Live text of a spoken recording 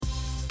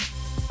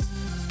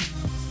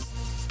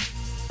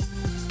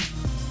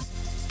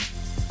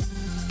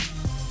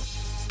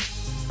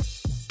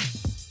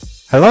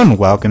Hello and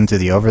welcome to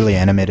the Overly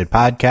Animated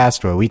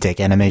Podcast, where we take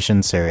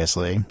animation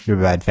seriously. We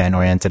provide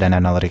fan-oriented and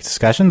analytic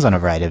discussions on a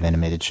variety of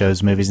animated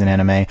shows, movies, and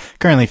anime,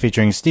 currently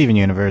featuring Steven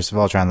Universe,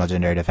 Voltron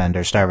Legendary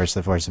Defender, Star vs.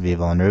 the Force of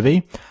Evil, and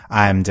RWBY.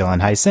 I'm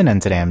Dylan Heisen,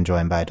 and today I'm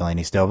joined by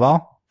Delaney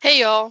Stovall.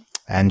 Hey, y'all.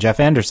 And Jeff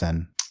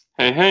Anderson.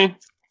 Hey, hey.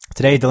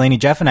 Today, Delaney,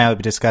 Jeff, and I will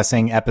be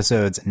discussing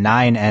episodes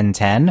 9 and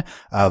 10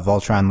 of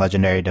Voltron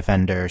Legendary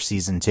Defender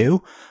Season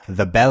 2,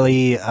 The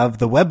Belly of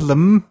the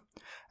Weblum,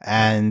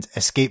 and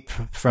Escape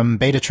from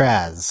Beta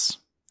Traz.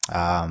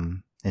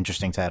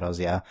 Interesting titles,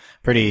 yeah.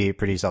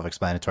 Pretty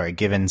self-explanatory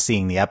given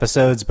seeing the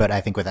episodes, but I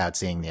think without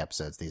seeing the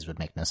episodes, these would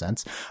make no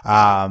sense.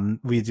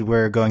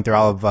 We're going through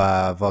all of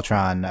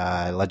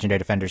Voltron Legendary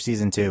Defender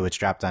Season 2, which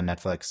dropped on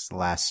Netflix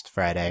last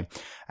Friday,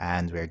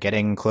 and we're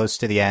getting close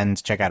to the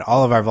end. Check out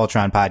all of our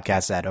Voltron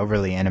podcasts at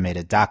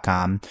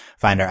overlyanimated.com.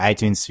 Find our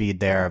iTunes feed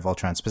there, our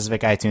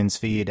Voltron-specific iTunes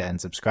feed, and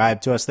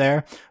subscribe to us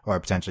there, or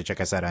potentially check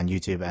us out on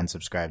YouTube and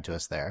subscribe to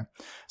us there.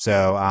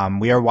 So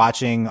we are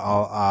watching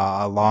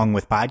along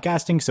with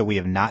podcasting, so we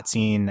have not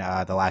seen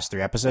the last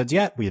 3 episodes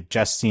yet. We have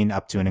just seen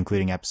up to and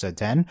including episode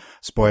 10.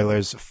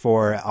 Spoilers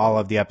for all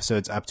of the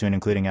episodes up to and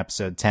including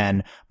episode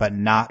 10, but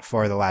not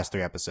for the last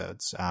 3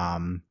 episodes.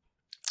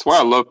 That's why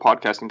I love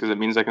podcasting, because it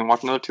means I can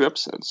watch another 2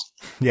 episodes.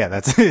 Yeah,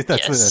 that's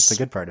the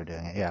good part of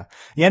doing it.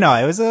 Yeah. No,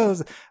 it was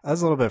a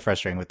little bit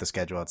frustrating with the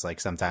schedule. It's like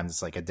sometimes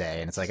it's like a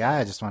day, and it's like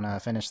I just want to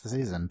finish the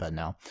season, but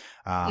no.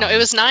 No, it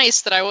was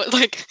nice that I would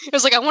like. It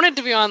was like I wanted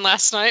to be on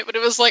last night, but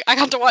it was like I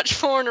got to watch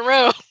 4 in a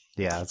row.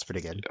 Yeah, that's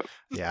pretty good.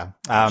 Yeah.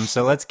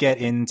 So let's get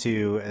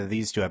into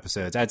these 2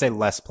 episodes. I'd say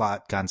less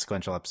plot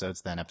consequential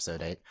episodes than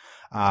episode 8.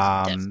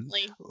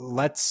 Definitely.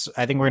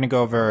 I think we're gonna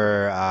go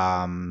over.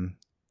 I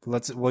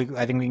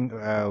think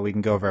we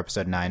can go over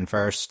episode 9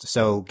 first.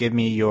 So give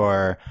me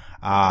your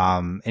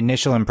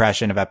initial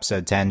impression of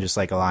episode 10, just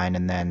like a line,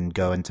 and then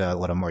go into a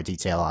little more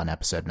detail on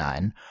episode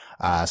 9.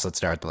 So let's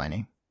start with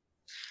Delaney.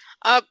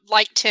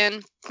 Like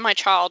 10, my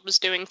child was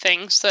doing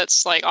things.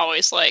 That's like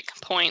always like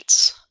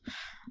points.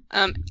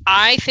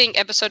 I think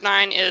episode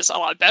 9 is a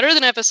lot better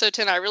than episode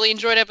 10. I really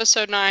enjoyed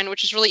episode 9,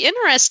 which is really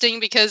interesting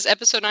because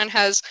episode 9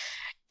 has,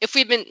 if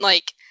we'd been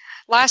like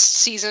last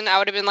season, I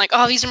would have been like,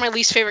 oh, these are my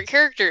least favorite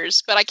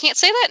characters, but I can't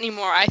say that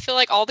anymore. I feel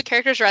like all the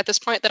characters are at this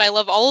point that I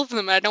love all of them,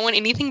 and I don't want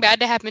anything bad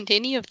to happen to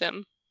any of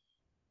them.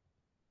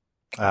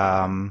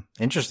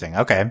 Interesting.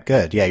 Okay,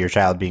 good. Yeah, your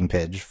child being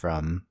Pidge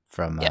from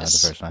Yes.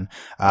 the first one.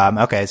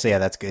 Okay, so yeah,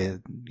 that's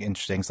good.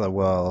 Interesting. So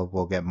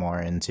we'll get more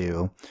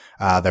into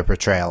their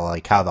portrayal,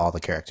 like how all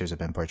the characters have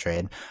been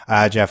portrayed.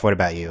 Jeff, what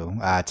about you?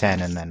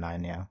 10 and then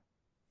 9, yeah.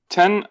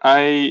 10,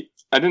 I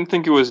didn't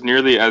think it was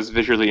nearly as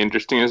visually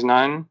interesting as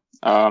 9.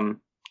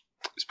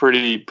 It's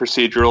pretty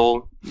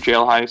procedural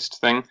jail heist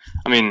thing.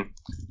 I mean,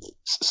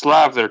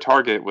 Slav, their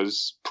target,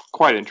 was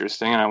quite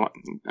interesting, and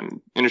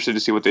I'm interested to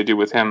see what they do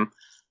with him.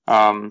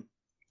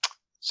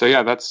 So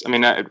yeah,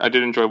 I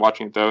did enjoy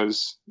watching it though.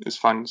 It's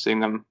fun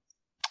seeing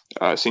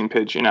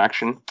Pidge in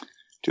action,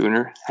 doing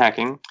her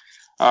hacking.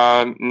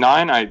 9,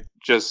 I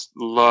just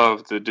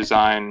love the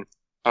design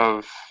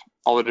of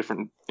all the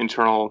different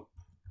internal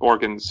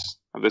organs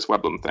of this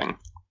Weblum thing.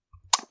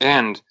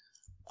 And,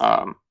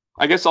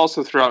 I guess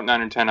also throughout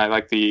 9 and 10, I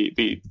like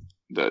the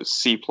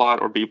C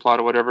plot or B plot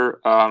or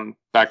whatever,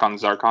 back on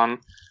Zarkon,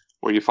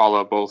 where you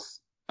follow both,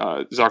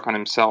 Zarkon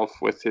himself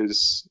with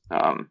his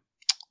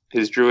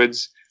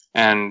druids,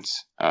 and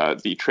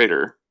the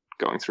traitor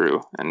going through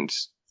and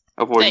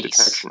avoiding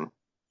detection.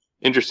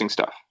 Interesting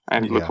stuff. I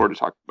look forward to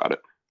talking about it.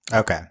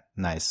 Okay,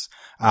 nice.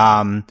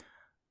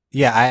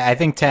 Yeah, I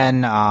think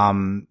 10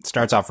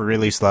 starts off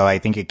really slow. I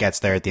think it gets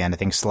there at the end. I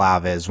think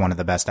Slav is one of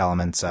the best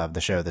elements of the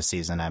show this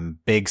season. I'm a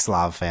big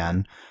Slav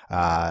fan.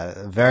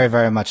 Very,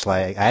 very much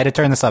like, I had to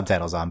turn the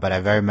subtitles on, but I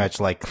very much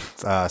like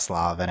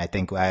Slav, and I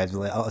think I had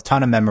a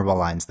ton of memorable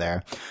lines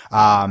there.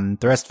 The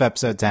rest of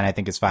episode 10 I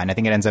think is fine. I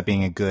think it ends up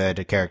being a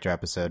good character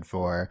episode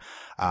for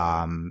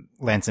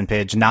Lance and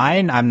Pidge.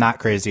 9 I'm not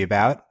crazy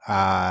about.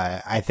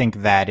 I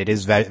think that it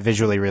is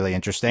visually really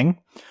interesting.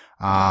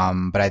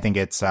 But I think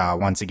it's,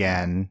 once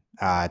again,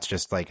 it's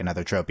just like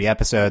another tropey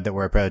episode that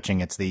we're approaching.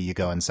 It's you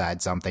go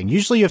inside something.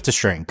 Usually you have to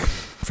shrink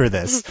for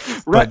this.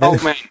 Right.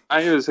 Oh man,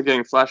 I was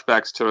getting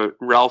flashbacks to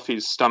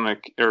Ralphie's stomach,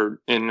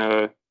 or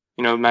in,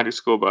 Magic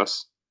School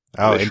Bus.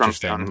 Oh,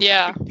 interesting.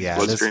 Yeah.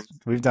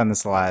 We've done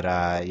this a lot.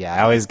 I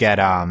always get,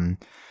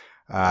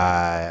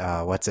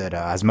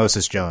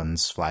 Osmosis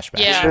Jones flashbacks.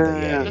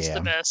 Yeah, that's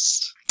the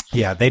best.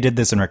 Yeah, they did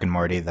this in Rick and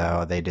Morty,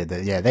 though. They did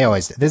that. Yeah, they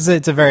always,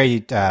 it's a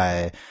very,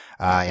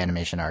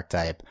 animation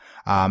archetype.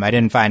 I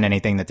didn't find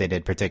anything that they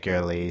did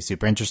particularly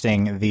super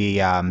interesting.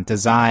 The,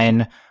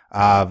 design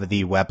of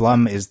the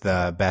Weblum is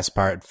the best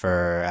part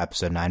for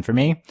episode 9 for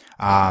me.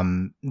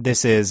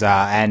 This is,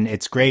 and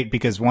it's great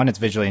because 1, it's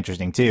visually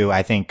interesting too.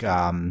 I think,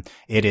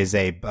 it is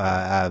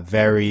a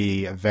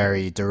very,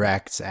 very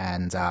direct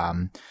and,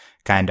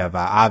 kind of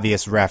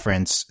obvious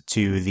reference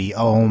to the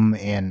Ohm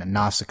in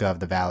Nausicaa of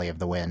the Valley of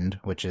the Wind,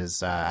 which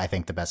is, I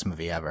think, the best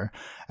movie ever.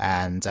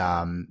 And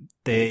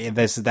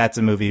that's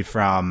a movie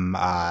from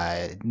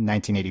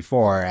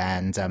 1984,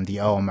 and the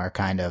Ohm are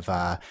kind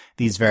of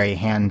these very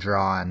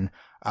hand-drawn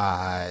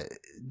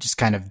just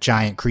kind of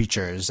giant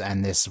creatures,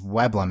 and this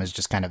Weblum is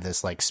just kind of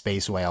this like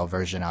space whale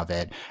version of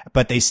it,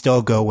 but they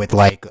still go with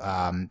like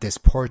this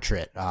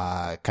portrait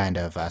kind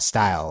of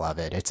style of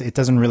it. It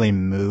doesn't really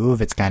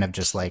move. It's kind of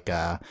just like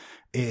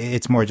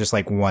it's more just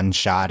like one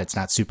shot. It's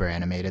not super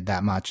animated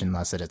that much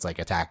unless it's like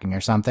attacking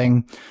or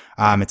something.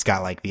 It's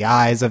got like the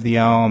eyes of the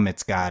Ohm.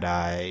 It's got,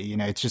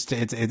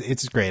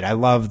 it's great. I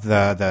love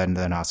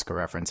the Nausicaa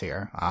reference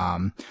here.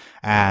 I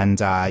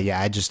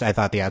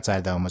thought the outside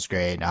of the Ohm was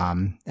great.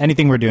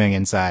 Anything we're doing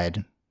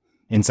inside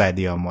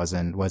the Ohm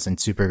wasn't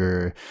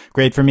super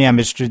great for me. I'm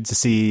interested to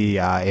see,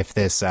 if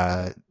this,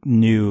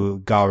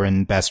 new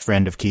Galrin best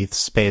friend of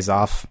Keith's pays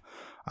off.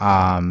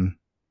 I'm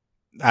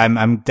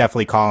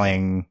definitely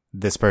calling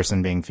this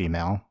person being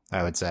female,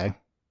 I would say.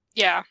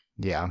 Yeah.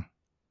 Yeah.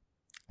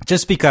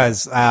 Just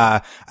because,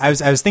 I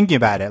was thinking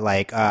about it,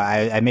 like,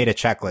 I made a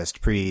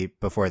checklist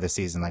before the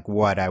season, like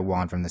what I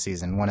want from the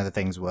season. One of the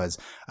things was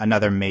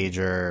another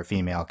major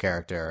female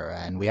character,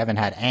 and we haven't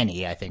had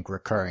any, I think,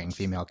 recurring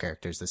female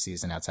characters this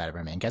season outside of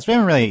our main cast. We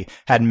haven't really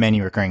had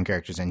many recurring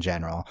characters in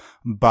general,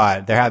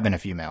 but there have been a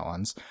few male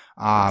ones.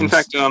 In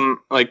fact,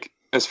 like,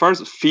 as far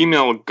as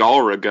female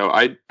Galra go,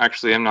 I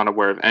actually am not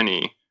aware of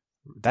any.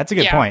 That's a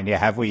good point. Yeah,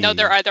 have we? No,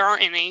 there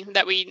aren't any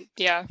that we.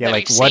 Yeah. Yeah,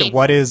 like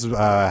what is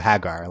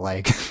Hagar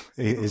like?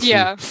 Is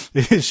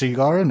she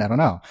Galrin? I don't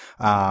know.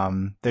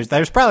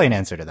 There's probably an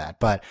answer to that,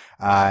 but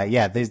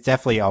there's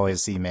definitely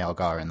always female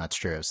Galrin. That's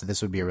true. So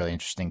this would be a really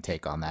interesting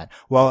take on that.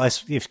 Well,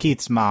 if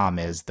Keith's mom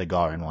is the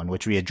Galrin one,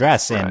 which we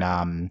address in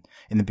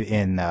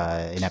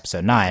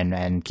episode 9,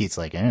 and Keith's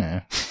like,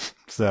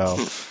 so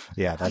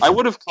yeah, I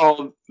would have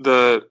called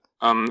the.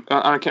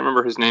 I can't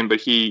remember his name,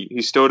 but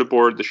he stowed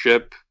aboard the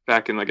ship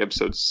back in like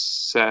episode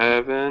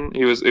 7.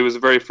 It was the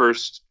very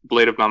first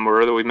Blade of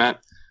Mamoru that we met.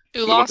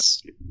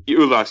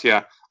 Ulas,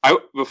 yeah.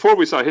 Before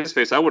we saw his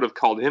face, I would have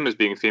called him as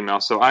being female.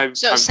 So I've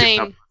given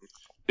up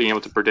being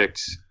able to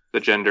predict the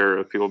gender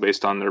of people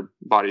based on their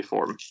body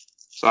form.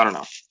 So I don't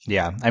know.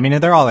 Yeah, I mean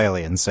they're all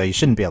aliens, so you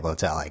shouldn't be able to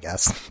tell, I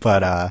guess.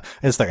 But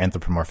it's they're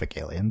anthropomorphic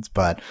aliens.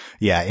 But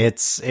yeah,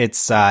 it's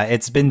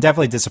been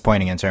definitely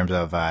disappointing in terms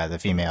of the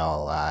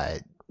female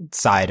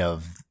side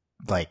of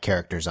like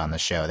characters on the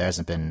show. There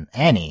hasn't been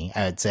any,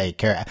 I would say.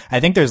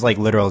 I think there's like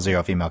literal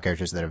 0 female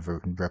characters that have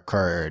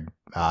recurred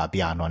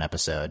beyond one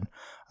episode,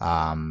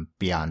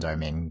 beyond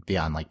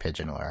like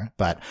Pigeon Lore.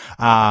 But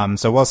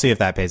so we'll see if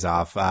that pays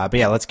off. But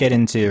yeah, let's get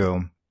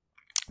into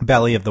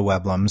Belly of the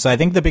Weblum. So I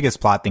think the biggest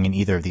plot thing in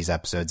either of these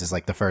episodes is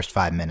like the first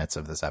 5 minutes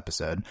of this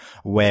episode,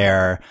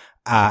 where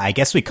I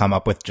guess we come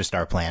up with just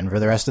our plan for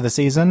the rest of the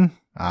season.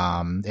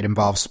 It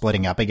involves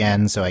splitting up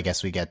again, so I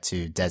guess we get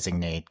to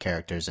designate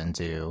characters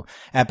into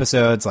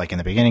episodes like in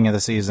the beginning of the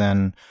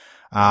season.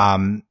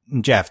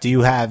 Jeff, do you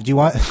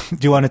want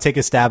to take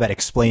a stab at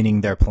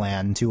explaining their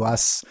plan to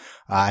us?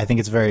 I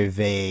think it's very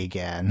vague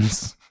and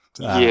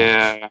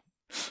it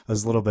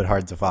was a little bit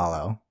hard to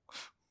follow.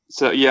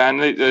 So yeah, and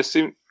it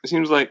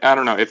seems like, I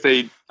don't know, if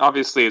they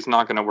obviously it's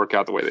not going to work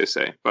out the way they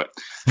say, but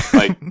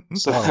like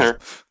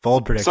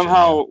bold prediction.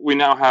 Somehow we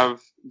now have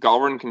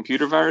Galrin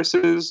computer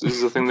viruses. This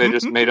is a thing they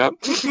just made up.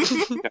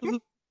 Yeah.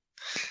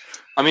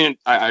 I mean,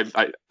 I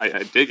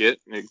dig it,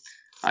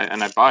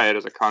 and I buy it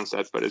as a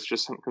concept, but it's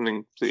just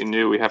something completely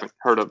new we haven't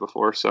heard of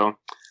before. So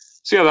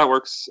see how that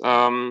works.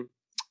 And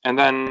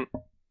then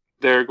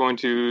they're going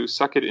to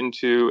suck it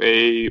into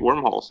a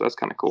wormhole, so that's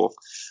kind of cool.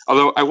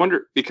 Although I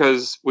wonder,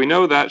 because we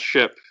know that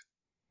ship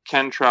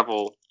can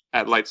travel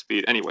at light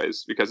speed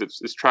anyways, because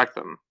it's tracked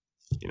them,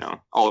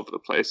 all over the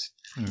place.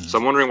 So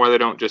I'm wondering why they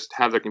don't just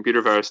have their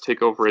computer virus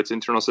take over its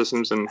internal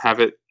systems and have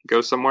it go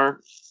somewhere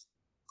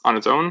on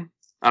its own.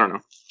 I don't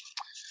know.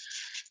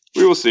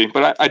 We will see.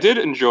 But I did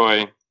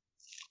enjoy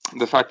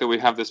the fact that we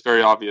have this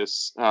very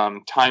obvious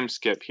time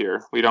skip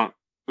here. We don't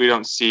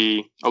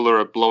see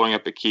Allura blowing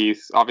up at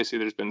Keith. Obviously,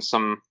 there's been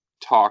some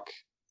talk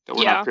that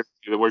we're not privy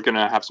to, that we're going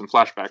to have some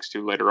flashbacks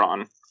to later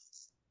on.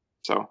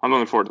 So I'm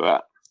looking forward to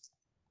that.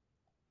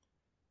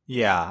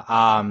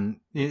 Yeah.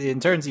 In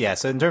terms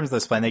of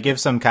this plan, they give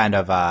some kind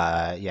of,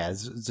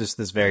 it's just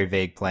this very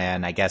vague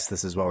plan. I guess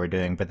this is what we're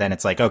doing, but then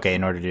it's like, okay,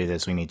 in order to do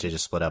this, we need to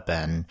just split up,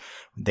 and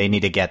they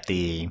need to get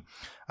the,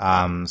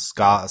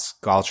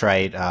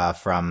 Skaltrite,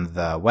 from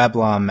the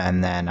Weblum,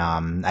 and then,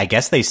 I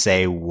guess they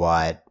say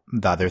what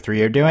the other 3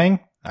 are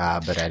doing,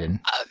 but I didn't.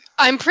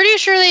 I'm pretty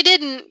sure they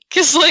didn't,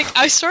 because like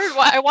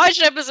I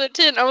watched episode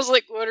 10. I was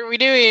like, "What are we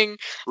doing?"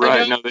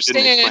 Right? No, they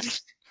didn't explain.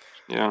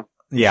 Yeah.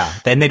 Yeah.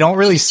 Then they don't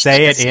really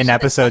say it in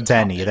episode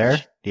 10 either.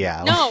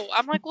 Yeah. No,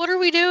 I'm like, "What are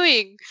we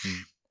doing?"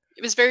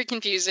 It was very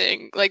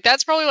confusing. Like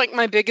that's probably like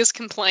my biggest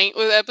complaint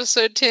with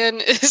episode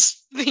 10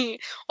 is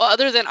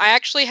other than I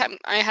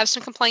have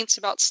some complaints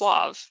about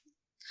Slav.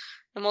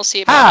 and we'll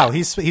see about How? it.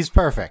 He's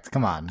perfect.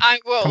 Come on.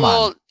 We're Come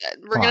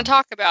going to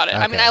talk about it.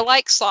 I mean, Okay. I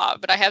like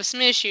Slav, but I have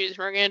some issues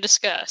we're going to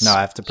discuss. No,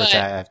 I have to But-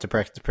 protect. I have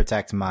to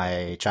protect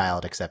my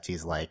child, except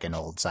he's like an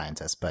old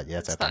scientist. But yeah,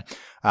 it's It's okay.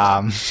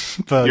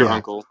 But Your yeah,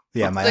 uncle.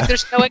 yeah, my Like,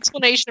 there's no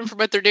explanation for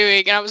what they're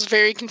doing, and I was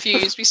very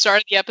confused. We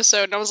started the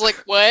episode, and I was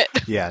like, what?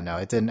 yeah. No,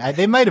 it didn't.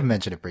 They might have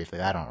mentioned it briefly.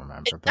 I don't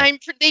remember. But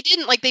They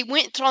didn't. Like, they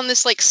went on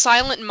this, like,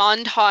 silent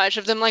montage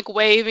of them, like,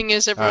 waving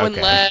as everyone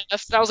Okay.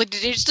 left. And I was like,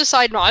 did you just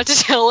decide not to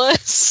tell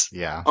us?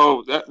 yeah,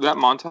 Oh, that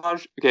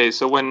montage. Okay,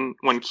 so when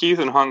Keith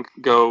and Hunk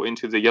go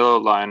into the yellow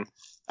line,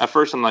 at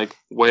first I'm like,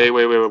 wait.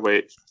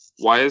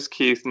 Why is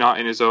Keith not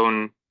in his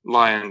own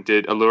line?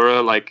 Did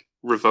Allura like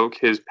revoke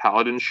his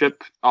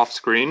paladinship off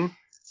screen?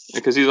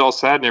 Because he's all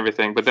sad and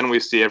everything. But then we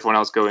see everyone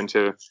else go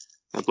into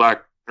the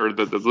black or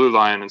the blue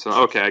line, and so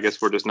okay, I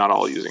guess we're just not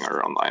all using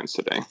our own lines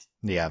today.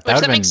 yeah. That Which would that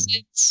have been. makes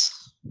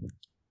sense.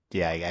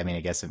 Yeah, I mean,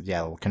 I guess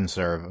we'll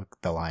conserve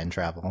the line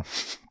travel,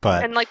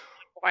 but And, like,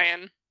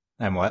 lion.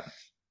 and what?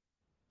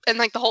 And,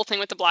 like, the whole thing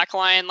with the Black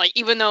Lion, like,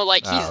 even though,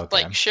 like, he's, Oh,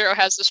 okay. like, Shiro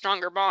has the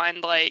stronger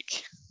bond,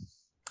 like,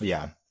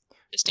 Yeah,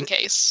 just in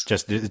case.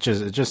 just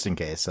in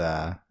case.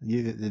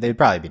 They'd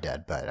probably be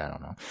dead, but I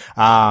don't know.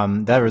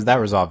 That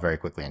resolved very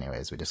quickly,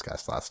 anyways. We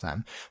discussed last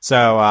time.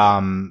 So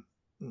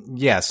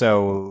yeah.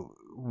 So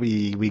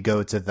we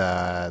go to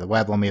the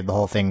Weblum. We have the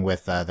whole thing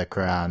with the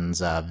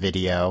Quran's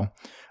video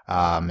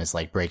is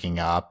like breaking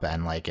up,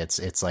 and like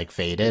it's like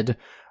faded.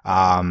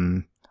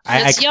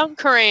 It's young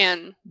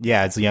Koran.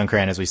 Yeah, it's the young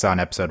Koran as we saw in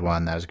episode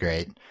 1. That was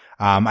great.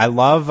 I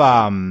love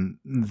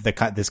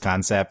this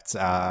concept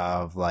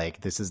of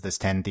like this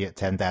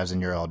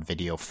 10,000 year old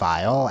video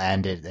file,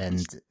 and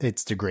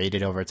it's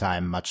degraded over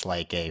time, much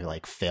like a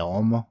like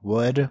film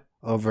would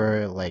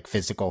over like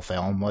physical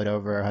film would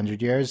over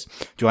 100 years.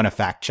 Do you want to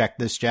fact check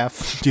this,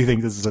 Jeff? Do you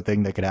think this is a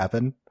thing that could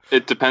happen?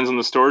 It depends on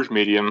the storage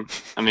medium.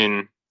 I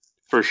mean,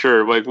 for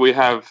sure. Like we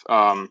have,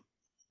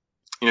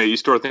 you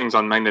store things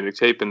on magnetic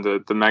tape, and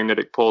the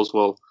magnetic poles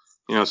will,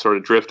 sort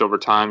of drift over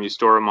time. You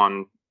store them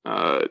on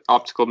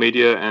optical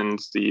media, and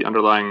the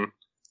underlying,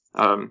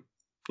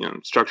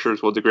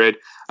 structures will degrade.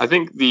 I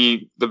think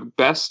the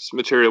best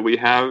material we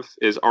have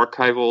is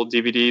archival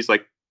DVDs,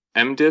 like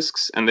M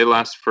discs, and they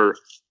last for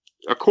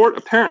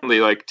apparently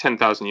like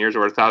 10,000 years or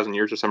 1,000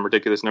 years or some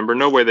ridiculous number.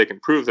 No way they can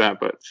prove that,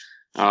 but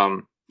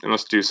they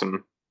must do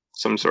some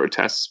sort of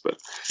tests.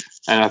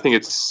 And I think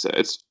it's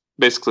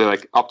basically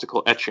like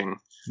optical etching.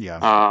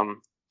 Yeah.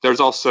 There's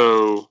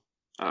also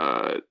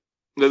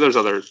there's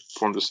other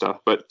forms of stuff,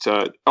 but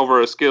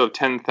over a scale of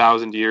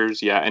 10,000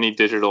 years, yeah, any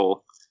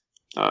digital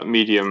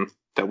medium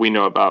that we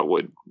know about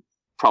would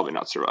probably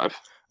not survive.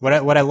 What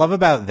I love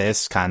about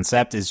this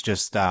concept is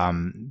just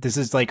this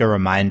is like a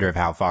reminder of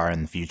how far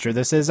in the future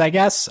this is, I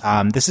guess.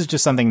 This is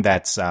just something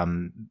that's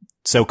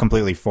so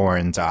completely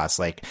foreign to us,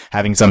 like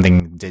having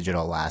something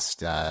digital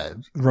last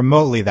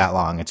remotely that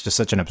long. It's just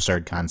such an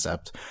absurd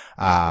concept.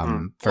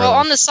 Well,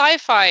 on the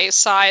sci-fi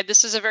side,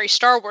 this is a very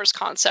Star Wars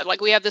concept.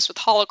 Like we have this with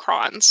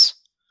holocrons.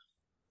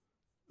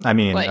 I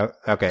mean, like,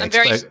 okay,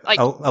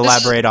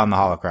 elaborate on the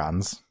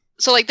holocrons.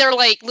 So like they're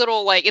like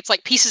little like it's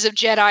like pieces of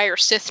Jedi or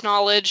Sith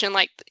knowledge, and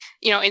like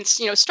in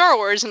Star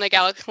Wars in a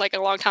like a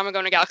long time ago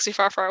in a galaxy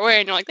far, far away,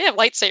 and you're like they have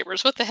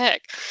lightsabers, what the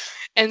heck?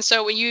 And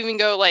so when you even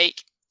go like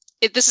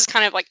this is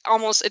kind of like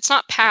almost it's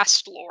not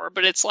past lore,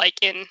 but it's like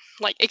in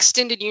like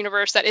extended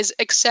universe that is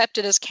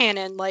accepted as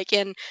canon, like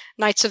in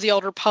Knights of the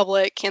Old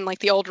Republic and like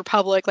the Old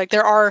Republic, like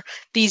there are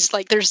these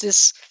like there's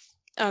this.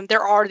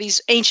 There are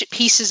these ancient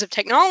pieces of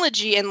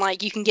technology, and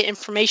like you can get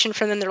information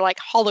from them. They're like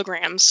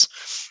holograms.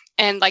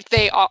 And like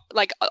they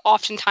like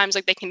oftentimes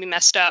like they can be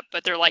messed up,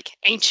 but they're like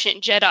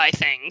ancient Jedi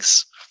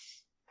things,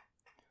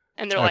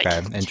 and they're like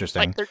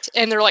interesting.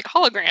 They're like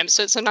holograms.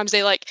 So sometimes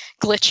they like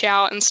glitch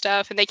out and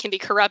stuff, and they can be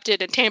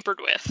corrupted and tampered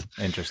with.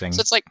 Interesting. So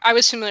it's like I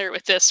was familiar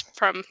with this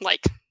from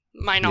like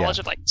my knowledge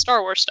of like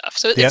Star Wars stuff.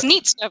 So it's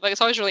neat stuff. Like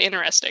it's always really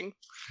interesting.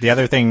 The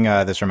other thing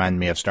this reminded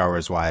me of Star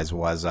Wars wise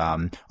was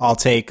I'll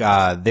take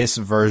this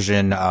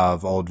version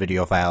of old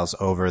video files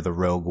over the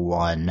Rogue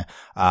One,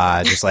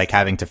 just like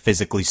having to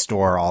physically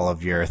store all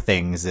of your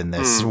things in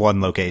this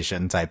one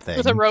location type thing.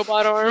 With a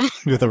robot arm.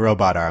 With a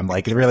robot arm.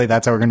 Like really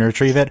that's how we're gonna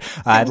retrieve it?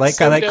 I like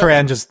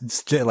Koran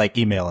just like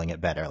emailing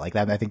it better. Like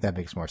that I think that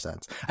makes more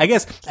sense. I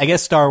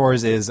guess Star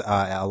Wars is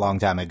a long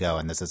time ago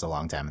and this is a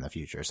long time in the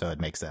future, so it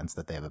makes sense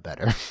that they have a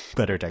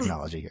better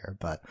technology here.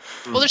 But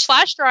well, there's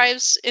flash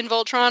drives in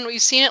Voltron.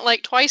 We've seen it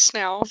like twice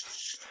now.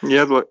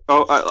 Yeah,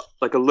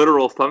 like a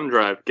literal thumb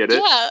drive. Get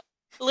it? Yeah,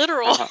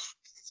 literal. Uh-huh.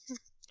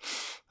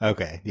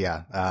 Okay,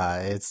 yeah,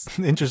 it's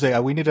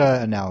interesting. We need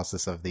an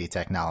analysis of the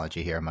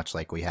technology here, much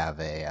like we have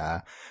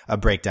a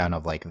breakdown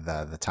of like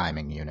the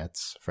timing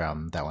units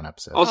from that one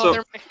episode. Also,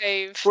 they're my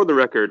fave. For the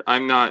record, I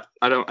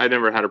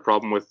never had a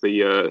problem with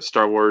the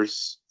Star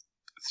Wars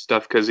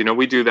stuff because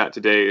we do that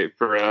today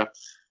for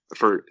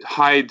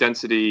high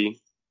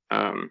density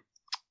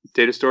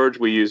data storage.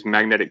 We use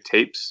magnetic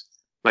tapes.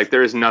 Like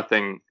there is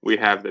nothing we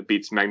have that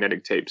beats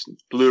magnetic tapes.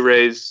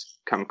 Blu-rays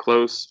come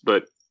close,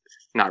 but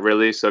not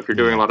really. So if you're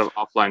doing a lot of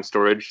offline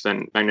storage,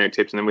 then magnetic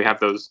tapes, and then we have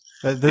those.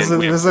 This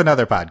is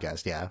another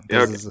podcast. Yeah.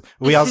 Okay.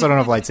 We also don't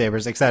have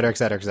lightsabers, et cetera, et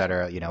cetera, et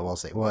cetera. We'll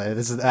see. Well,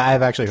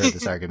 I've actually heard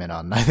this argument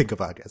on, I think, a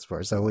podcast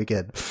before, so we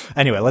could.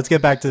 Anyway, let's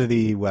get back to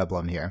the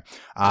Weblum here.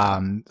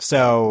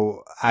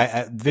 So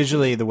I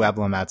visually, the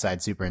Weblum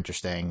outside, super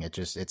interesting.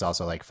 It's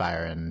also like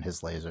fire and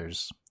his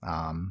lasers.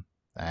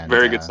 And,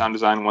 very good sound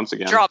design once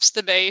again. Drops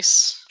the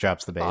bass. Yeah.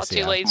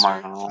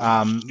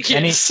 Wow.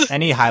 Yes.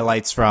 Any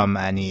highlights from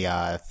any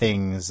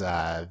things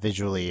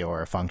visually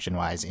or function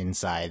wise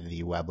inside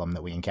the Weblum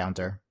that we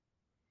encounter?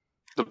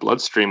 The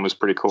bloodstream was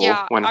pretty cool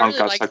Yeah, when I Hunk really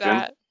got liked sucked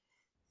that.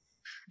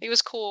 It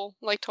was cool,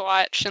 like, to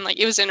watch, and like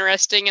it was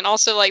interesting, and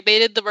also like they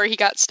did the where he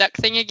got stuck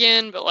thing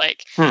again, but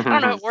like in. I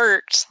don't know, it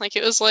worked. Like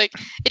it was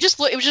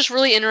just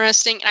really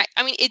interesting.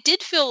 I mean, it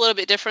did feel a little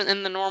bit different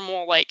than the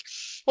normal like.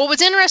 Well,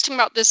 what's interesting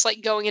about this,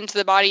 like, going into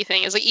the body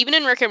thing is, like, even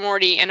in Rick and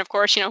Morty, and of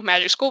course,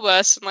 Magic School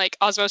Bus, and, like,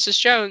 Osmosis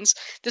Jones,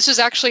 this was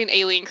actually an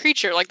alien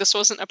creature. Like, this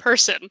wasn't a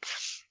person.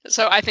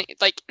 So I think,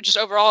 like, just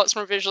overall, it's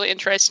more visually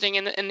interesting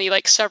in the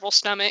like, several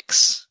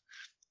stomachs.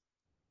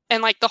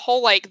 And, like, the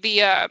whole, like,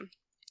 the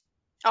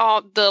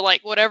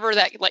like, whatever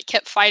that, like,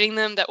 kept fighting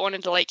them that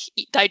wanted to, like,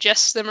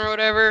 digest them or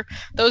whatever,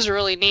 those are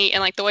really neat. And,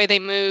 like, the way they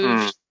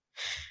moved.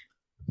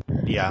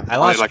 Yeah, I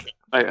lost...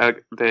 How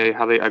they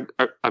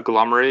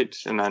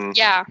agglomerate and then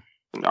the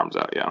arms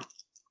out,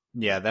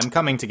 yeah, them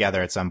coming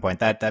together at some point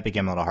that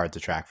became a little hard to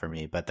track for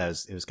me, but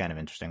it was kind of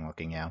interesting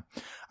looking.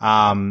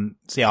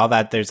 So all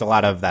that, there's a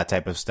lot of that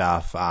type of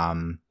stuff.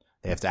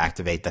 They have to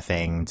activate the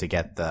thing to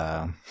get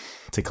to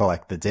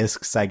collect the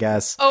discs, I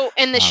guess. Oh,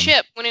 and the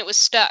ship when it was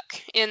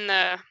stuck in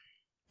the.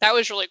 That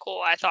was really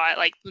cool. I thought,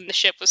 like, when the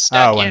ship was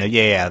stuck. Oh, when the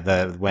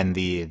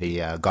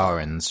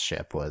Galrin's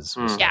ship was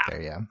stuck there.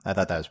 Yeah, I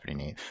thought that was pretty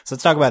neat. So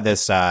let's talk about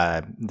this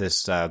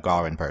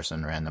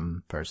Galrin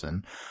random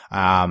person.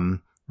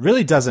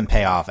 Really doesn't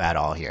pay off at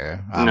all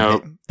here.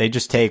 No, they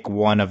just take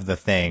one of the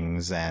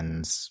things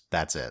and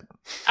that's it.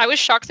 I was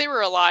shocked they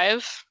were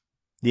alive.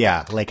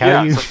 Yeah, like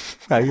how you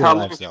how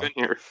long have you been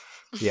here?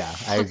 Yeah,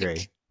 I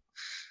agree.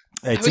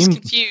 I was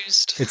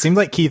confused. It seemed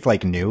like Keith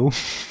knew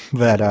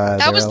that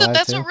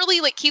that's what really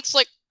like Keith's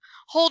like,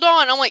 hold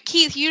on. I'm like,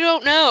 Keith, you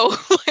don't know.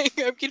 Like,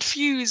 I'm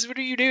confused. What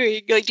are you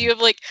doing? Like, do you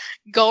have like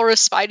Galra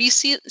Spidey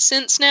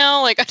sense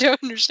now? Like, I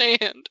don't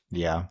understand.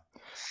 Yeah.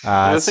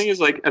 The thing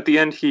is, like, at the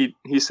end, he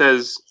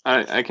says,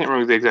 I can't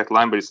remember the exact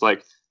line, but it's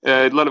like,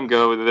 let him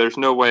go. There's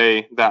no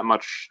way that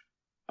much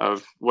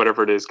of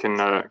whatever it is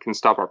can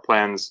stop our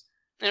plans.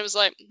 And it was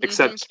like,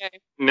 except okay.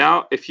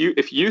 Now, if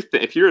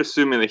you're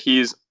assuming that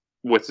he's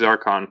with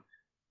Zarkon,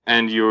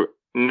 and you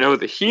know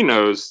that he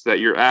knows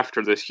that you're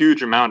after this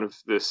huge amount of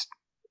this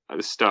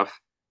stuff,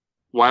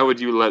 why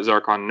would you let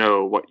Zarkon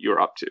know what you're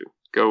up to?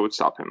 Go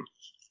stop him.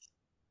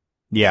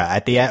 Yeah,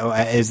 at the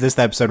end, is this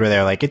the episode where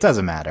they're like, it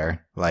doesn't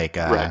matter? Like,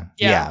 right.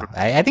 Yeah,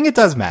 I think it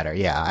does matter.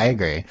 Yeah, I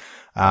agree.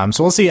 So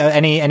we'll see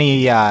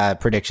any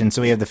predictions.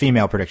 So we have the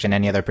female prediction.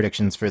 Any other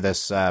predictions for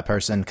this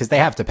person? Because they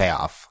have to pay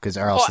off,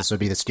 or else this would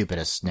be the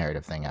stupidest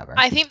narrative thing ever.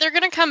 I think they're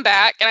going to come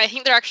back, and I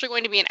think they're actually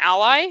going to be an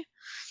ally.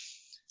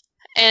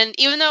 And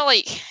even though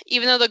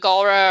the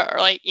Galra are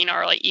like,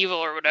 are like evil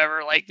or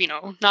whatever, like,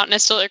 not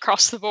necessarily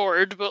across the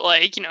board, but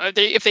like,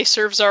 if they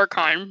serve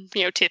Zarkon,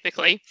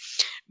 typically.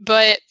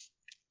 But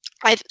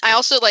I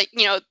also like,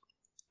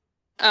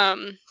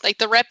 like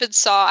the Repid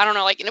Saw, I don't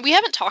know, like, we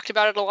haven't talked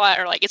about it a lot,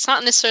 or like, it's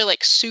not necessarily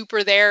like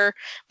super there,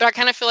 but I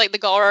kind of feel like the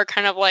Galra are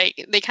kind of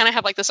like, they kind of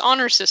have like this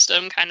honor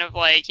system, kind of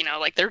like,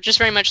 like they're just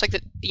very much like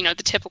the,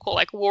 the typical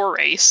like war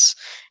race,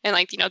 and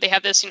like, they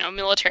have this,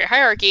 military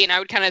hierarchy, and I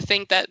would kind of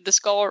think that this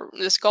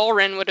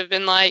Galrin would have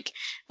been like,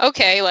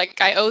 okay,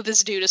 like, I owe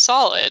this dude a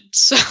solid,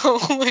 so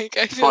like,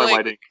 I feel probably like why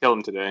I didn't kill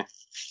him today.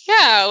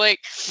 Yeah, like,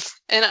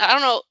 and I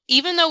don't know,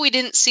 even though we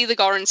didn't see the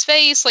Galrin's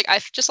face, like,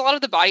 just a lot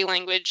of the body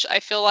language,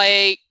 I feel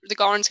like the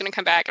Galrin's going to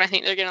come back, and I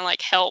think they're going to,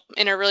 like, help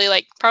in a really,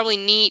 like, probably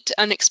neat,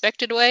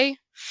 unexpected way.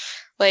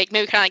 Like,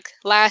 maybe kind of, like,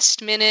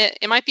 last minute.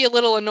 It might be a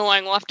little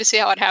annoying. We'll have to see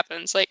how it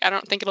happens. Like, I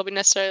don't think it'll be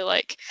necessarily,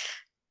 like,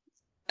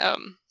 that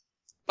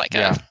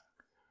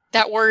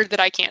word that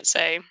I can't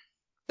say,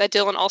 that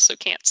Dylan also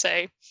can't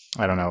say.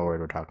 I don't know what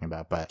word we're talking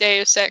about, but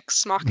Deus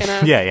Ex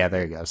Machina. yeah,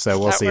 there you go. So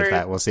we'll see if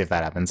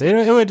that happens.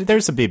 It would.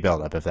 There's a big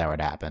build up if that were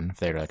to happen. If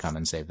they were to come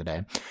and save the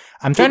day.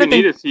 I'm trying to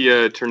think if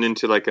he turned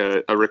into like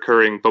a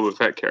recurring Boba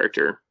Fett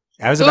character.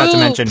 I was about to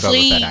mention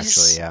Boba Fett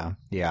actually.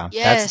 Yeah.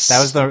 Yes. That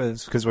was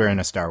because we're in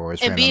a Star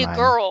Wars and be a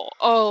girl.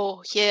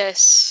 Oh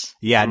yes.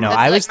 Yeah. No,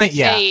 I was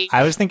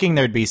I was thinking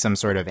there'd be some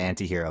sort of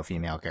anti-hero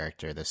female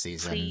character this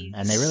season,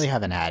 and they really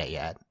haven't had it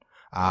yet.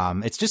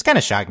 It's just kind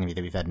of shocking to me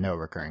that we've had no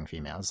recurring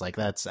females. Like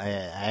that's,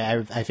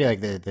 I feel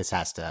like this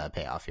has to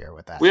pay off here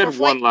with that. We had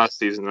one last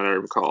season that I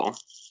recall.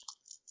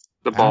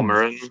 The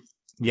Balmurin.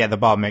 Yeah, the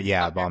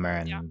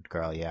Balmurin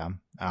girl. Yeah.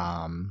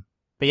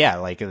 But yeah,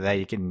 like that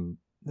you can.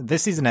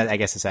 This season, I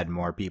guess, has had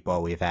more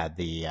people. We've had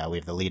we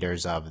have the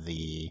leaders of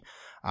the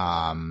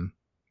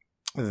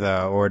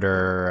The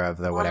Order of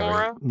the whatever.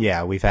 Remora?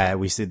 Yeah, we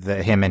see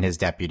him and his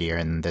deputy are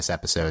in this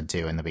episode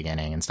too in the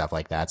beginning and stuff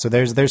like that. So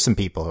there's some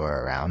people who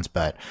are around,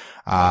 but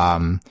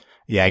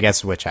yeah, I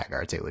guess Witch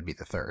Hagar too would be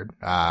the third.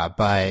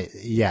 But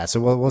yeah, so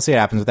we'll see what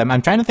happens with them.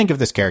 I'm trying to think if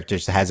this character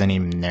has any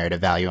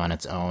narrative value on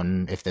its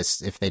own if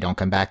they don't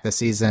come back this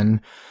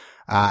season.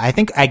 I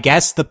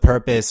guess the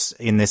purpose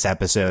in this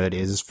episode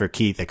is for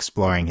Keith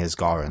exploring his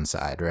Galrin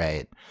side,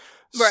 right?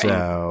 Right.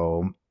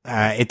 So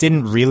it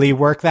didn't really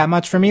work that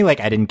much for me. Like,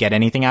 I didn't get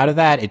anything out of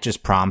that. It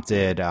just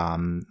prompted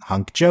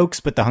hunk jokes,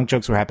 but the hunk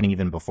jokes were happening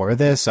even before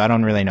this, so I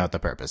don't really know what the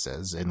purpose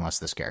is unless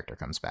this character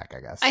comes back,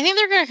 I guess. I think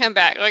they're gonna come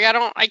back. Like,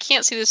 I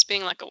can't see this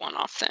being like a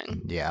one-off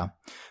thing. Yeah.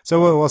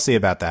 So we'll see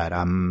about that.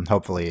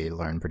 Hopefully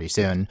learn pretty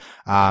soon.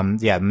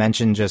 Yeah,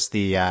 mention just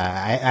the,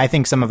 I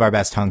think some of our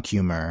best hunk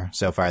humor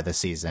so far this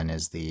season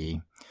is the,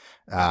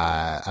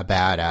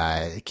 about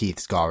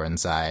Keith's Galrin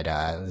side.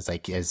 It's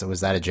like,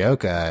 was that a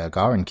joke?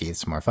 Galrin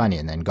Keith's more funny,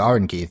 and then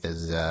Galrin Keith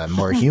is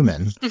more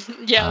human.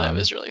 Yeah, that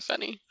was really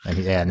funny.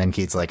 And then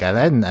Keith's like, I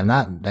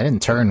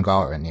didn't turn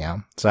Galrin, you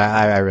know. So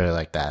I really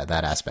like that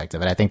aspect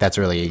of it. I think that's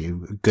really a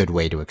good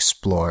way to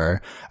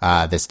explore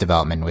this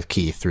development with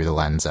Keith through the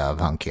lens of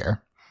hunk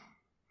here.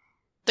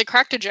 The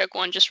cracked a joke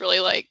one just really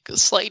like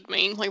slayed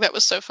me. Like, that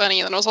was so funny.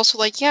 And then I was also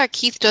like, yeah,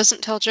 Keith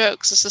doesn't tell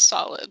jokes. This is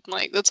solid.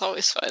 Like, that's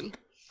always fun.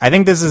 I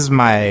think this is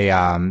my,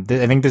 I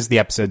think this is the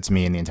episode to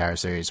me in the entire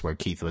series where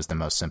Keith was the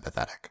most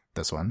sympathetic.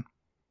 This one.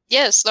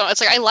 Yes, no,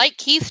 it's like, I like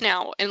Keith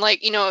now. And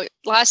like, you know,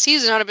 last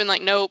season I'd have been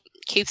like, nope,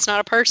 Keith's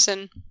not a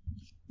person.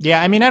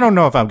 Yeah, I mean, I don't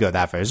know if I'll go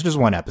that far. It's just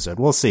one episode.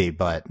 We'll see,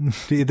 but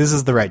this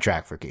is the right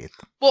track for Keith.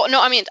 Well,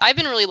 no, I mean, I've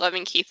been really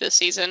loving Keith this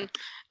season.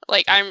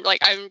 I'm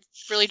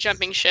really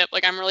jumping ship.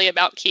 Like, I'm really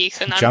about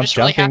Keith, and I'm just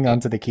really happy. Jumping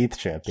onto the Keith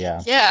ship,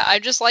 yeah. Yeah,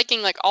 I'm just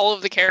liking like all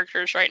of the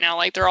characters right now.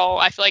 Like, they're all,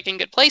 I feel like, in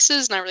good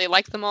places, and I really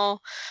like them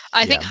all.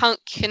 I think Hunk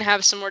can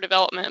have some more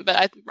development,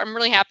 but I'm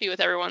really happy with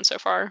everyone so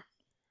far.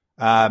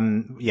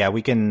 Yeah,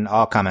 we can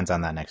all comment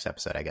on that next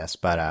episode, I guess,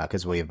 but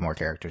because we have more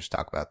characters to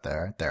talk about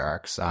their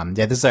arcs.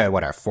 Yeah, this is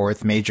our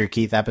fourth major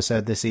Keith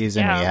episode this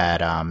season. Yeah. We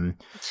had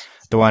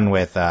the one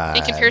with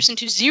in comparison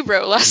to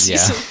 0 last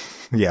season.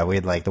 Yeah, we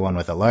had like the one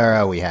with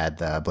Allura. We had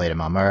the Blade of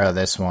Malmura.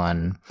 This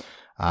one,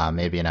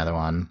 maybe another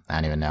one. I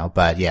don't even know.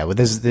 But yeah, with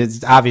this,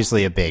 it's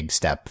obviously a big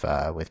step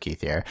with Keith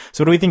here.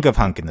 So what do we think of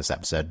Hunk in this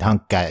episode?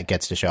 Hunk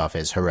gets to show off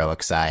his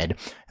heroic side.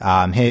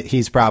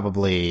 He's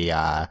probably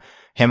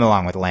him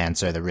along with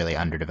Lance are the really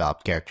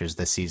underdeveloped characters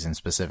this season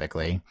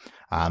specifically.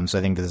 So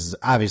I think this is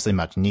obviously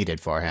much needed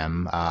for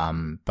him.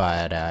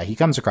 But he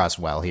comes across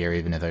well here,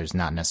 even if there's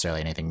not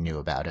necessarily anything new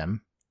about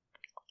him.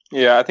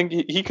 Yeah, I think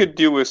he could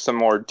do with some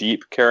more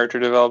deep character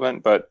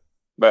development, but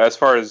as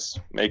far as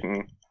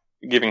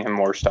giving him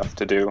more stuff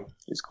to do,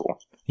 he's cool.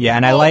 Yeah,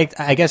 and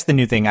I guess the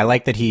new thing, I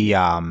like that he,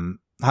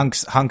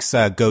 Hunk's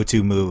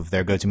go-to move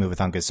with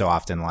Hunk is so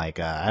often like,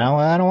 I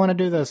don't want to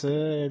do this,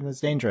 it's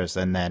dangerous,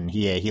 and then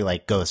he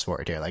like goes for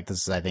it here. Like,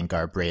 this is, I think,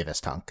 our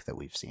bravest Hunk that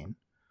we've seen.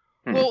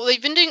 Well, they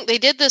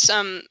did this,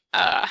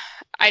 I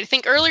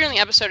think earlier in the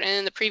episode and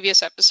in the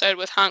previous episode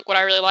with Hunk, what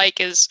I really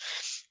like is,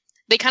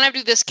 they kind of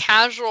do this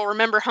casual,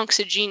 remember Hunk's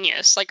a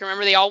genius. Like,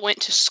 remember they all went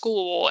to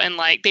school and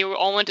like they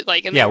all went to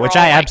like, and yeah, which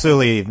I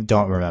absolutely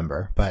don't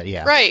remember, but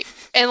yeah. Right.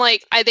 And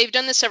like, they've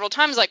done this several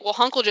times. Like, well,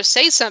 Hunk will just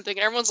say something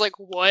and everyone's like,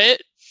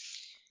 what?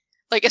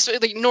 Like,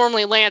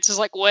 normally Lance is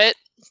like, what?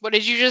 What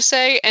did you just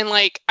say? And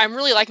like, I'm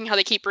really liking how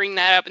they keep bringing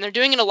that up, and they're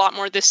doing it a lot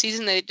more this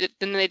season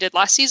than they did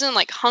last season.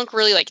 Like, Hunk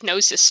really like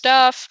knows his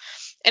stuff,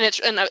 and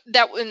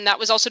that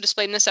was also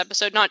displayed in this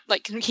episode. Not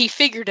like he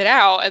figured it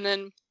out, and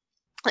then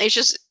it's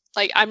just,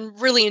 like, I'm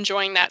really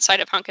enjoying that side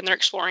of Hunk, and they're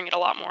exploring it a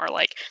lot more.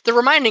 Like, they're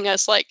reminding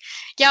us, like,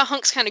 yeah,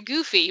 Hunk's kind of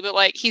goofy, but,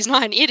 like, he's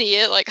not an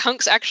idiot. Like,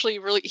 Hunk's actually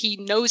really, he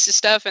knows his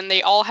stuff, and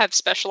they all have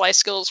specialized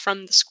skills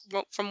from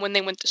when they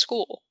went to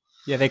school.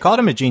 Yeah, they called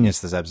him a genius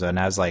this episode, and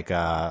I was like,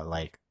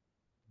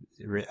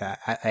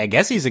 I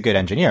guess he's a good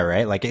engineer,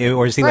 right? Like,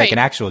 or is he like an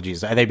actual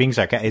genius? Are they being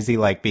sarcastic? Is he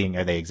like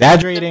are they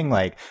exaggerating?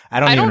 Like, I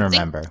don't even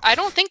remember. I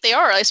don't think they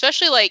are,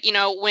 especially like, you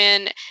know,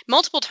 when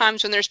multiple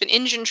times when there's been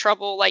engine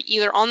trouble, like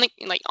either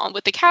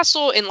with the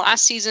castle in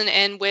last season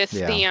and with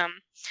the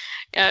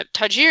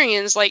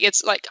Tajirians, like,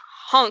 it's like,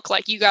 Hunk,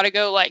 like, you got to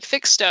go like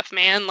fix stuff,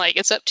 man. Like,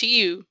 it's up to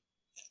you.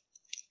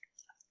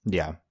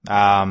 Yeah,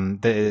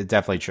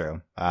 definitely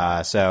true.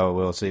 So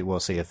we'll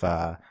see if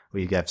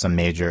we have some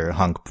major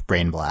Hunk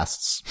brain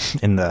blasts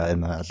in the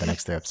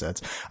next 3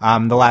 episodes.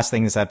 The last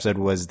thing this episode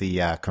was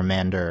the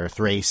Commander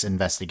Thrace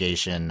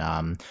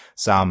investigation.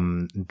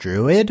 Some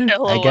druid,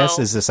 I guess,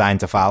 is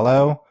assigned to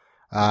follow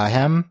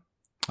him.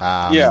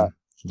 Yeah,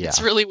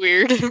 it's really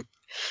weird.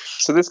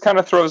 So this kind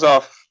of throws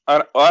off.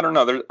 I don't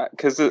know,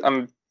 because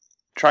I'm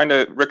trying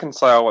to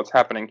reconcile what's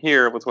happening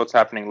here with what's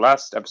happening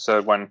last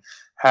episode when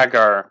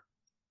Hagar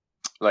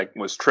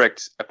was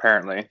tricked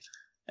apparently.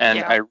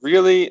 And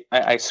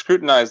I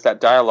scrutinized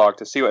that dialogue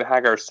to see what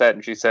Hagar said,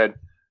 and she said,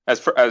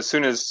 as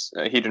soon as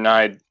he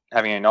denied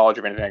having any knowledge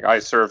of anything, like, I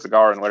serve the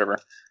Gar and whatever,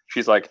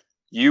 she's like,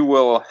 you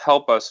will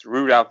help us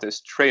root out this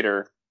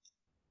traitor.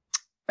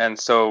 and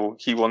so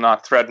he will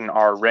not threaten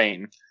our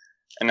reign.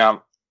 And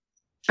now,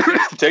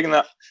 taking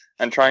that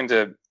and trying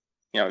to,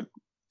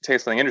 take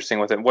something interesting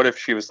with it. What if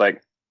she was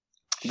like,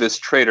 this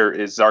traitor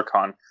is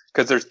Zarkon?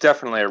 Because there's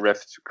definitely a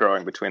rift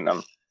growing between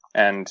them,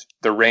 and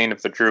the reign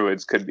of the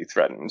Druids could be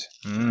threatened.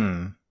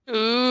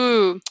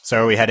 Ooh.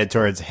 So are we headed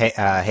towards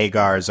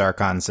Hagar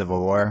Zarkon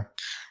civil war?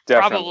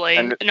 Definitely. Probably.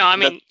 And No, I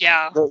mean,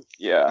 yeah.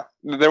 Yeah.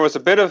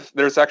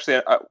 There's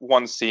actually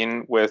one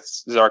scene with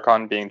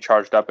Zarkon being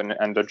charged up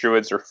and the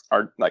Druids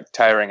are like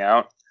tiring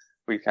out.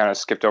 We kind of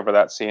skipped over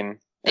that scene.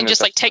 And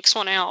just like takes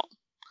one out.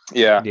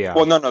 Yeah. Yeah.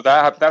 Well, no, that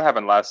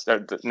happened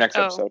the next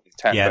episode,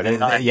 10.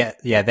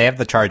 Yeah, they have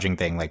the charging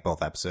thing like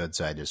both episodes,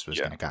 so I just was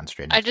going to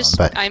concentrate on this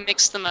one. I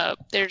mixed them up.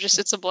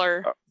 It's a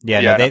blur.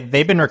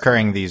 They've been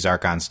recurring these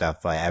Zarkon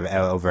stuff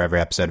over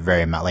every episode,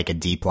 very much like a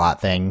D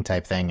plot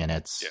type thing, and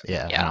it's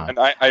And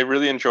I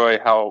really enjoy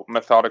how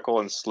methodical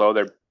and slow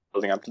they're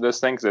building up to this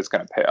thing, because it's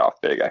going to pay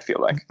off big, I feel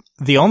like.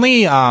 The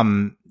only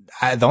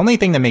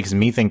thing that makes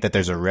me think that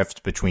there's a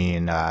rift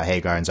between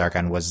Hagar and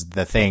Zarkon was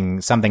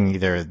something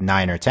either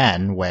 9 or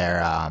 10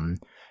 where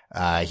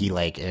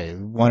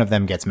one of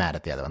them gets mad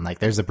at the other one. Like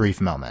there's a brief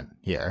moment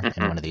here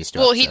in one of these two.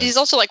 Well, episodes. he's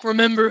also like,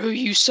 remember who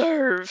you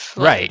serve.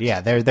 Right?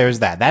 Yeah. There's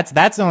that. That's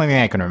the only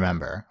thing I can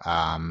remember.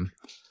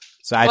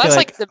 So I feel that's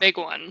like the big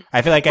one.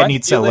 I feel like I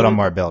need a little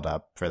more build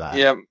up for that.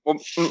 Yeah. Well,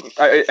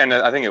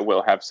 I think it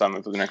will have some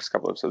of the next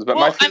couple episodes. But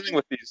my feeling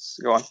with these,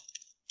 go on.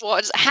 Well,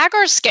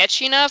 Hagar's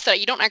sketchy enough that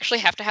you don't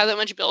actually have to have that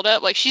much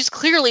build-up. Like, she's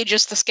clearly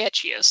just the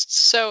sketchiest.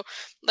 So,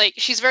 like,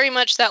 she's very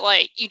much that,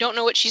 like, you don't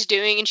know what she's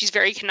doing, and she's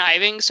very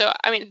conniving. So,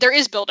 I mean, there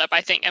is build-up,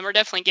 I think, and we're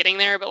definitely getting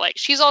there. But, like,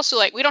 she's also,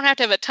 like, we don't have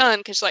to have a ton,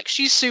 because, like,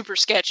 she's super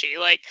sketchy.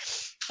 Like,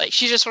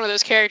 she's just one of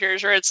those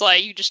characters where it's,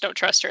 like, you just don't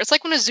trust her. It's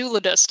like when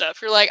Azula does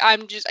stuff. You're like,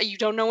 you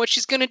don't know what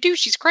she's gonna do.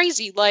 She's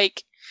crazy.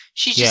 Like,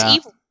 she's just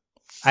evil.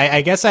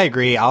 I guess I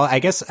agree. I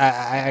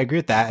agree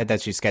with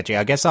that she's sketchy.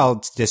 I guess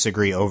I'll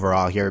disagree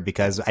overall here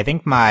because I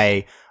think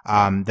my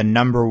the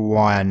number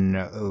one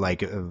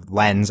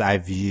lens I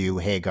view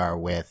Hagar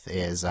with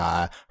is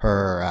her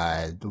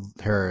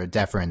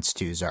deference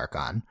to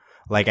Zarkon.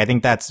 Like I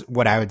think that's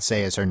what I would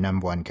say is her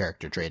number one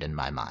character trait in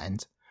my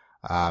mind.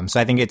 So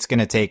I think it's going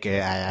to take.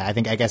 I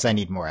guess I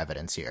need more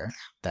evidence here.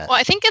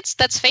 I think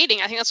that's fading.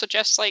 I think that's what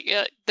Jeff's like.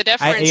 The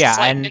deference is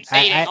been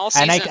fading all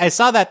season. And I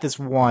saw that this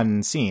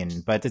one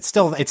scene, but it's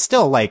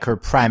still like her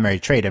primary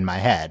trait in my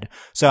head.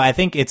 So I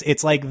think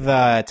it's like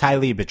the Ty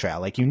Lee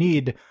betrayal. Like you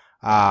need.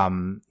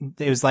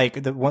 It was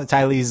like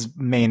Ty Lee's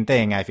main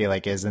thing, I feel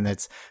like this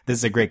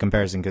is a great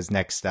comparison because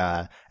next,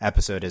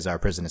 episode is our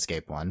prison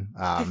escape one.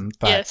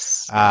 But,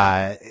 yes.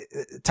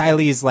 Ty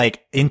Lee's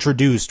like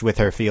introduced with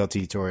her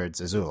fealty towards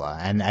Azula.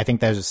 And I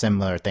think there's a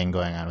similar thing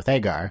going on with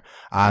Hagar.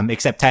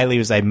 Except Ty Lee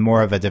was like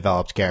more of a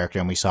developed character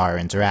and we saw her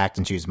interact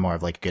and she was more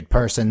of like a good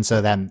person.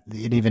 So then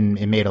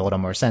it made a little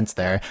more sense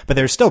there. But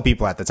there's still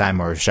people at the time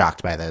who were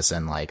shocked by this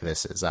and like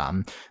this is,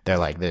 they're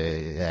like,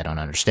 I don't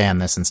understand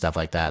this and stuff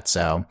like that.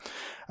 So,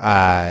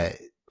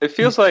 it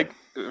feels like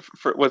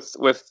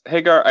with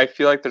Hagar, I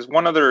feel like there's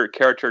one other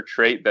character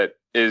trait that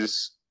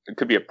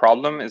could be a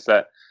problem is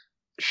that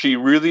she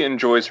really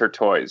enjoys her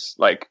toys,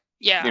 like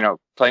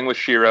playing with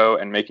Shiro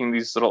and making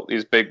these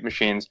big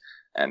machines.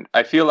 And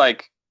I feel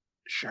like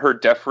her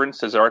deference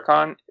to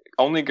Zarkon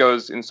only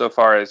goes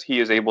insofar as he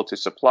is able to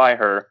supply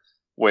her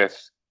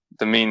with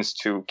the means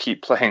to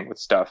keep playing with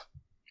stuff.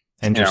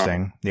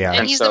 Interesting. Yeah.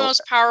 And he's the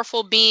most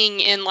powerful being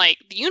in like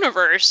the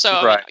universe.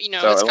 So, right. it's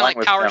kind of like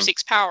power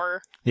seeks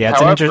power. Yeah.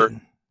 However,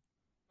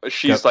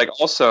 she's like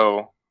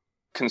also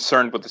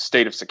concerned with the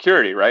state of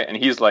security, right? And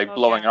he's like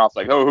blowing it off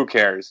like, oh, who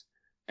cares?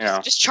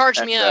 Just charge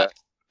me up.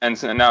 And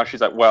so now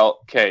she's like, well,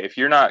 okay, if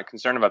you're not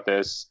concerned about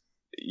this,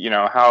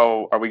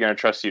 how are we going to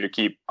trust you to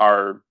keep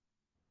our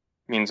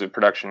means of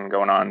production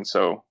going on?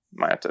 So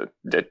might have to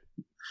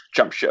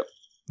jump ship.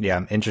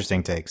 Yeah,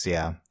 interesting takes.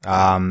 Yeah,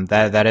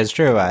 that is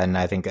true, and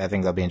I think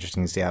it'll be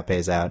interesting to see how it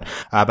pays out.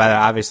 But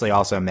obviously,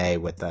 also May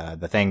with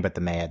the thing, but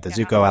the May had the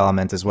Zuko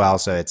element as well.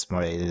 So it's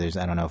more. I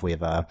don't know if we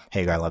have a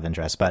Hagar love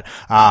interest, but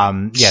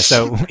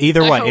So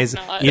either one is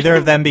not. either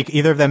of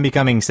them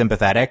becoming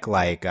sympathetic,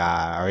 like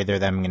are either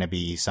of them going to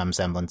be some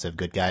semblance of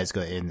good guys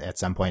at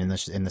some point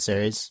in the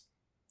series?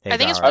 Hagar, I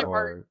think it's really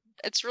hard.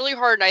 It's really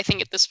hard, I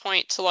think, at this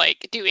point to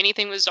like do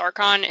anything with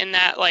Zarkon in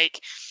that like.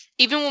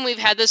 Even when we've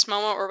had this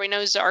moment where we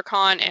know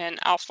Zarkon and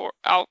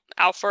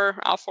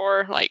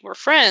Alfor, like we're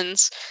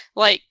friends,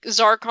 like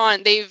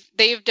Zarkon,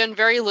 they've done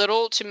very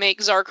little to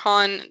make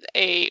Zarkon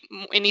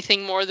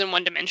anything more than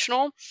one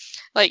dimensional.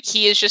 Like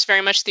he is just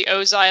very much the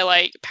Ozai,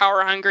 like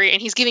power hungry,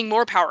 and he's getting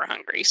more power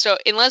hungry. So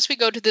unless we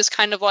go to this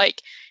kind of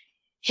like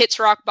hits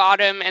rock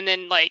bottom and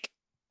then like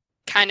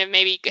kind of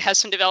maybe has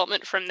some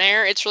development from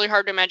there, it's really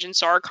hard to imagine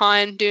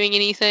Zarkon doing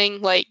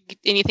anything like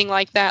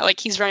that.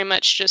 Like he's very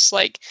much just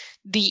like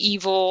the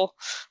evil,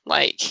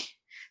 like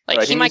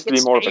right, he might be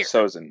more of a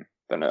Sozin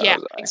than a yeah,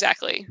 Ozai.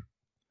 Exactly.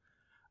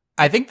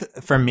 I think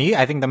for me,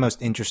 I think the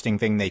most interesting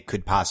thing they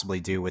could possibly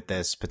do with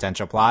this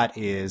potential plot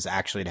is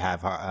actually to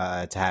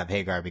have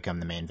Hagar become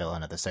the main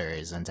villain of the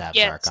series and to have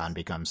Zarkon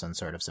become some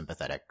sort of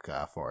sympathetic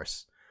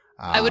force.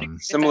 I would agree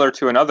similar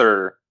to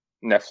another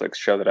Netflix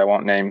show that I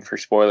won't name for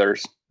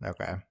spoilers.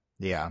 Okay,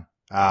 yeah.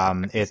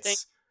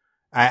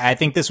 I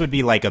think this would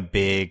be like a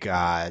big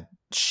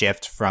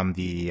shift from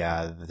the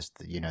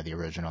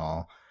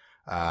original.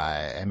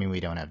 I mean, we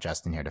don't have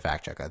Justin here to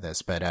fact check on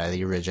this, but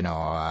the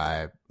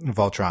original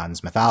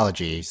Voltron's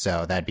mythology,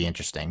 so that'd be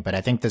interesting. But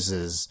I think this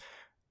is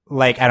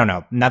like, I don't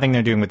know, nothing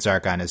they're doing with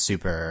Zarkon is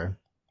super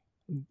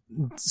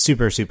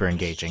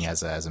engaging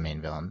as a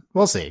main villain.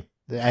 We'll see.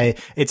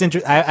 It's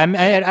interesting.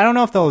 I don't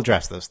know if they'll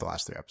address those the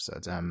last 3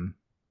 episodes. I'm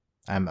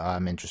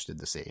interested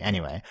to see.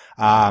 Anyway,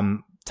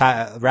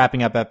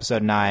 wrapping up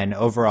episode 9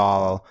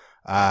 overall.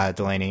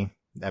 Delaney,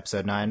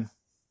 episode 9.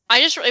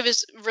 It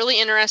was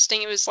really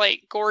interesting. It was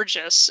like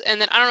gorgeous.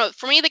 And then I don't know,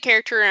 for me the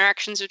character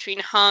interactions between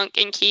Hunk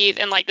and Keith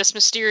and like this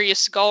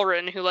mysterious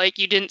Gulren who like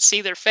you didn't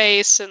see their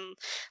face and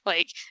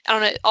like I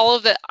don't know, all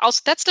of that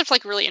also that stuff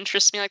like really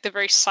interests me, like the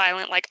very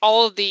silent, like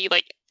all of the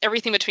like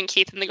everything between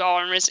Keith and the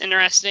Gulren is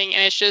interesting,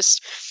 and it's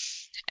just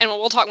and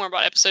we'll talk more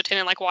about episode 10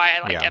 and like why I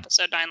like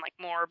episode 9 like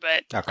more,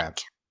 but okay. Like,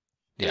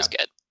 it was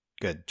good.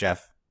 Good.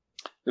 Jeff?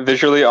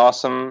 Visually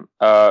awesome.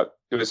 It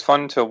was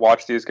fun to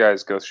watch these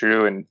guys go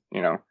through and,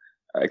 you know,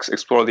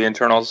 explore the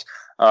internals,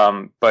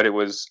 but I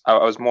was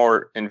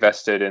more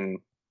invested in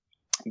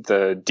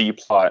the D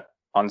plot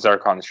on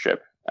Zarkon's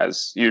ship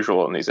as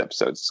usual in these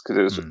episodes because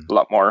it was a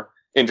lot more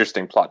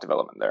interesting plot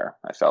development there,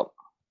 I felt.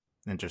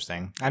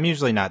 Interesting. I'm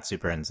usually not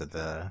super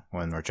into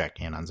when we're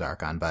checking in on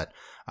Zarkon, but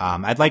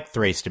I'd like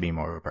Thrace to be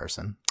more of a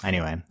person.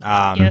 Anyway,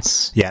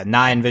 yes. Yeah,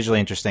 9 visually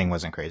interesting,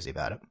 wasn't crazy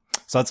about it.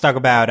 So let's talk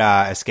about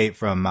Escape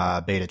from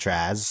Beta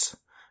Traz.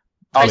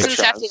 Prisons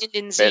have to end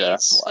in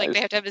Z's. Like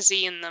they have to have a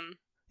Z in them.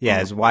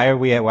 Yeah, why are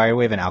we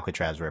having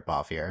Alcatraz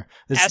ripoff here?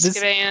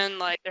 Azkaban,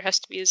 like there has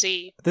to be a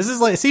Z. This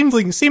is like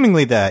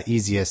seemingly the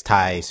easiest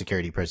high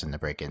security prison to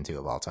break into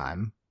of all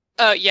time.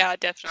 Oh yeah,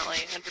 definitely,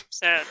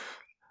 100%.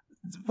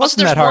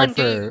 Wasn't that hard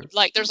for? Dude,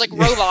 like there's like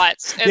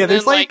robots. And yeah,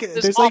 there's then,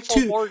 there's like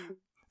 2. Warden.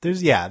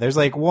 There's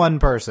like 1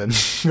 person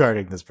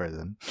guarding this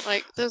prison.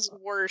 Like this is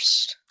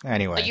worst.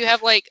 Anyway, like, you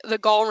have like the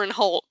Gulren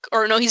Hulk,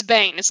 or no, he's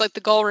Bane. It's like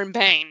the Gulren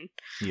Bane.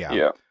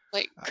 Yeah.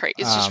 Like,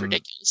 it's just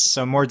ridiculous.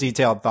 So more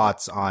detailed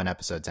thoughts on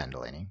episode 10,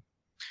 Delaney.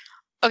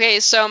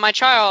 Okay, so my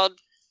child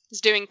is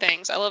doing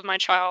things. I love my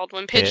child.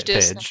 When Pidge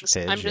does things,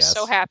 I'm just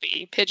so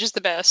happy. Pidge is the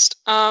best.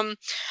 I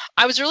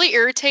was really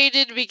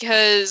irritated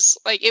because,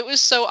 like, it was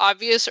so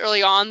obvious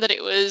early on that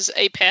it was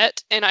a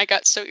pet, and I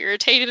got so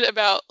irritated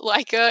about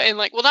Laika, and,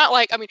 like, well, not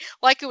like, I mean,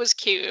 Laika was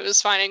cute. It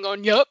was fine, and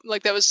going, yup,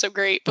 like, that was so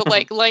great. But,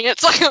 like,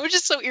 Lance, like, I was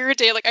just so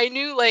irritated. Like, I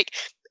knew, like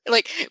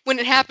when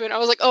it happened, I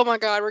was like, oh my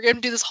god, we're gonna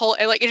do this whole,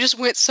 and like it just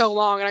went so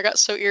long and I got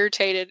so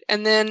irritated.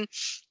 And then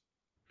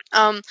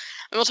and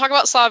we'll talk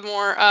about Slav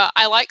more.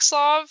 I like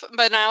Slav,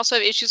 but I also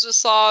have issues with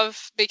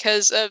Slav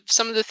because of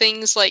some of the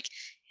things, like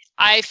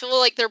I feel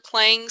like they're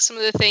playing some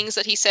of the things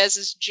that he says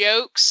as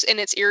jokes, and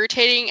it's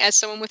irritating as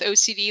someone with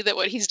OCD that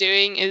what he's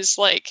doing is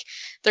like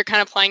they're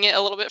kind of playing it a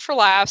little bit for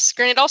laughs.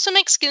 Granted, it also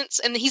makes sense,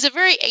 and he's a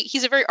very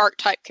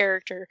archetype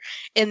character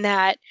in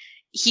that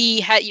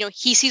he had, you know,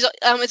 he sees.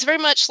 It's very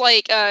much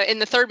like in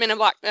the third Men in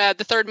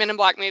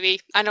Black movie.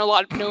 I know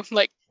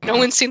no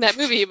one's seen that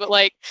movie, but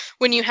like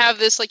when you have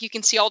this, like you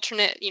can see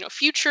alternate, you know,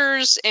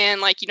 futures, and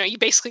like you know you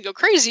basically go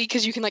crazy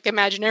because you can like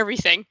imagine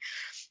everything,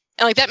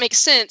 and like that makes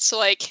sense. So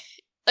like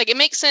it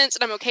makes sense,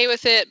 and I'm okay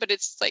with it. But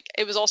it's like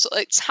it was also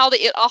it's how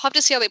I'll have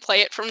to see how they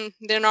play it from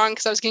then on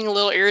because I was getting a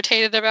little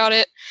irritated about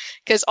it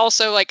because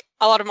also like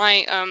a lot of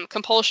my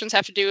compulsions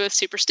have to do with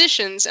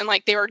superstitions, and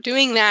like they were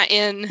doing that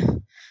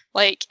in.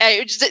 Like,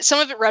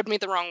 some of it rubbed me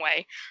the wrong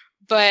way,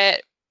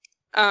 but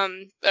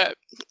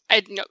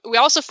we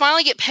also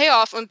finally get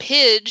payoff on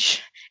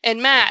Pidge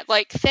and Matt.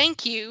 Like,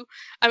 thank you.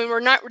 I mean,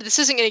 this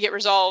isn't going to get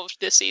resolved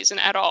this season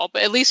at all,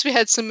 but at least we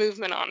had some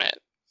movement on it.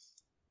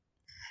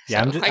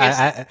 Yeah, so,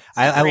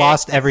 I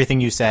lost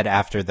everything you said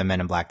after the Men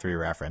in Black 3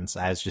 reference.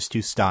 I was just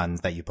too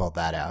stunned that you pulled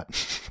that out,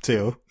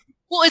 too.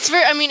 Well, it's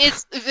very. I mean,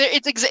 it's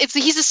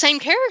he's the same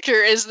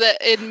character as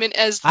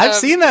I've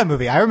seen that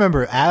movie. I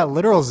remember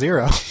literal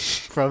zero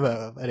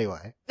from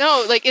anyway.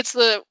 No, like it's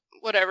the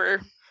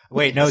whatever.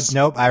 Wait,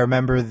 nope. I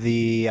remember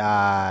the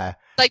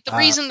like the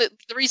reason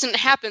it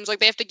happens. Like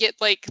they have to get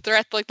like they're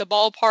at like the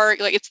ballpark.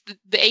 Like it's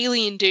the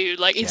alien dude.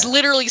 Like it's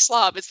literally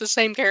Slav. It's the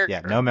same character.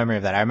 Yeah, no memory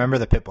of that. I remember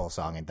the Pitbull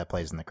song that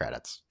plays in the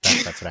credits.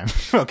 That's what I'm.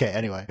 Okay.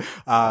 Anyway,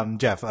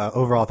 Jeff,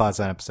 overall thoughts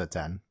on episode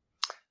 10.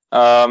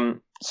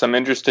 Some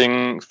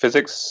interesting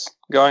physics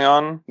going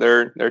on.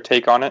 Their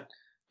take on it.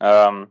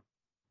 Like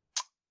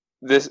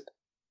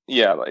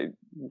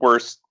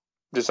worst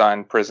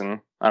designed prison.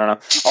 I don't know.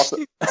 Also,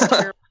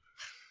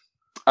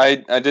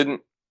 I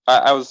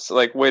was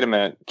like, wait a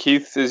minute.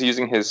 Keith is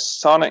using his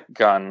sonic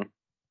gun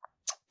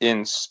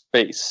in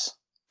space.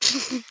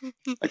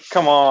 Like,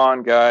 come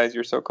on, guys,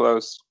 you're so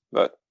close.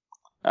 But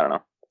I don't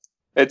know.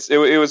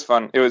 It was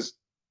fun. It was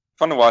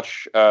fun to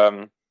watch.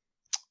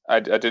 I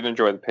did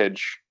enjoy the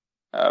Pidge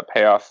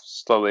payoff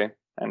slowly,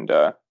 and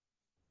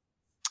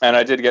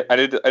I did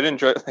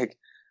enjoy like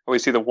we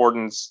see the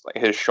warden's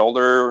like his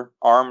shoulder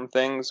arm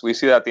things. We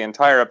see that the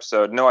entire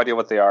episode, no idea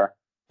what they are,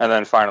 and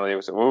then finally it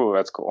was ooh,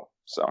 that's cool.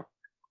 So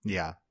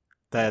yeah,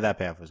 that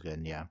payoff was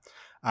good. Yeah.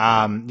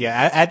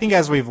 I think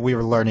as we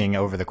were learning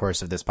over the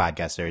course of this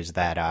podcast series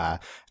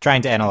that,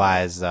 trying to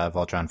analyze,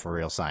 Voltron for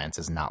real science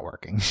is not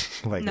working.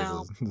 Like,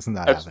 No. this is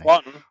not that's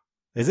happening. fun.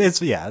 It's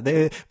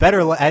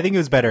better. I think it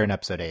was better in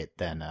episode 8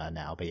 than,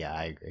 now, but yeah,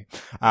 I agree.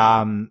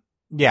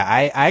 Yeah,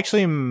 I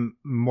actually am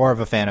more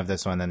of a fan of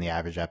this one than the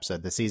average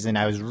episode this season.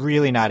 I was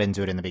really not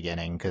into it in the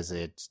beginning because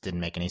it didn't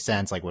make any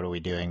sense. Like, what are we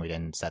doing? We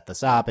didn't set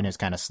this up, and it was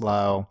kind of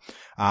slow.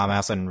 I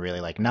also didn't really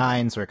like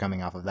 9, so we're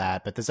coming off of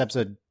that. But this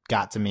episode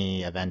got to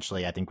me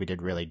eventually. I think we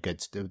did really good,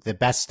 the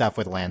best stuff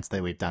with Lance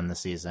that we've done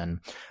this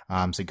season.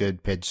 Some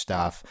good Pidge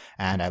stuff,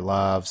 and I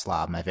love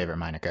Slav, my favorite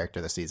minor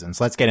character this season.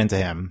 So let's get into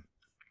him.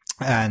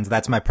 And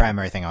that's my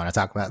primary thing I want to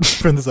talk about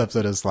from this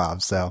episode is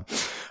Slav. So,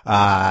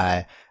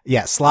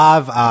 yeah,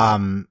 Slav,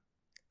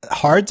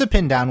 hard to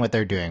pin down what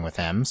they're doing with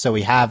him. So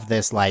we have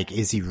this, like,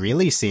 is he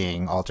really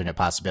seeing alternate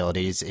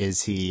possibilities?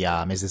 Is he,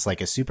 is this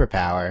like a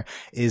superpower?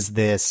 Is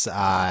this,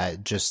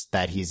 just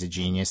that he's a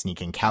genius and he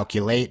can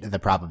calculate the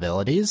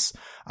probabilities?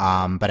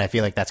 But I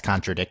feel like that's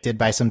contradicted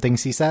by some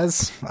things he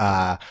says.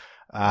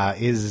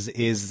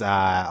 Is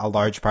a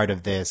large part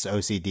of this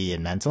OCD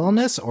and mental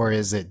illness, or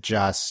is it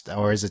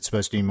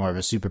supposed to be more of a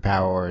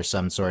superpower or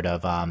some sort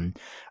of,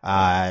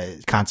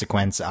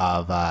 consequence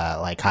of,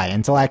 like high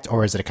intellect,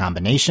 or is it a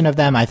combination of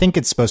them? I think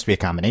it's supposed to be a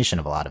combination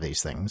of a lot of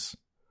these things.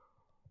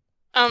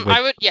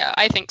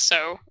 I think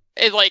so.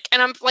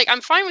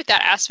 I'm fine with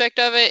that aspect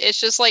of it. It's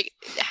just like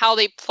how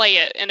they play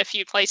it in a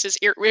few places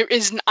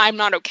I'm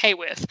not okay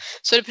with.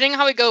 So depending on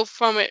how we go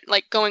from it,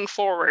 like going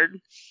forward,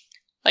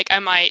 like, I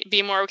might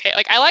be more okay.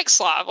 Like, I like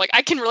Slav. Like,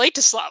 I can relate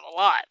to Slav a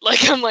lot.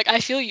 Like, I'm like,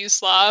 I feel you,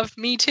 Slav.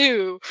 Me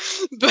too.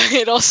 But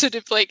it also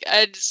did, like,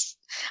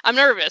 I'm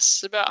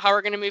nervous about how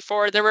we're going to move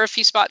forward. There were a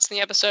few spots in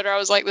the episode where I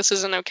was like, this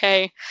isn't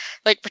okay.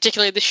 Like,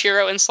 particularly the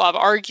Shiro and Slav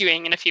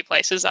arguing in a few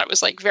places. That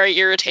was, like, very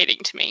irritating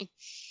to me.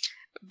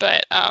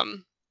 But,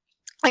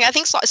 like, I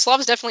think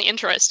Slav's definitely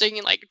interesting.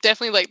 And, like,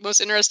 definitely, like,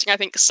 most interesting, I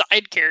think,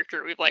 side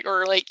character we've, like,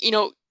 or, like, you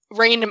know,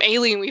 random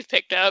alien we've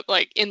picked up,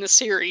 like, in the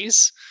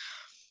series.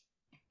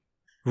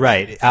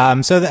 Right.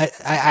 So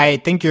I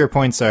think your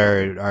points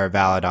are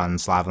valid on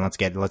Slav, and let's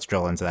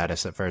drill into that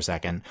for a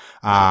second.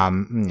 More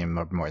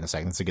than a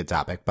second. It's a good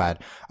topic,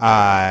 but,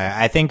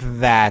 I think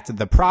that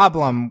the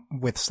problem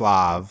with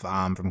Slav,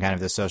 from kind of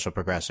the social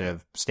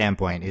progressive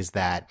standpoint is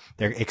that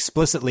they're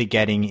explicitly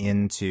getting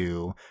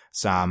into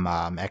some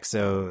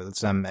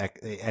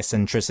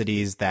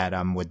eccentricities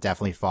that, would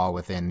definitely fall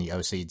within the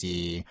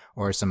OCD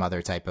or some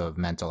other type of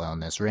mental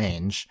illness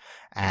range.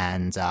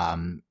 And,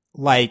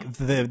 like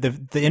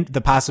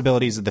the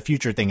possibilities of the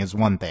future thing is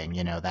one thing,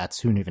 you know, that's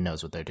who even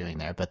knows what they're doing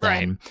there. But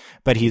then, right.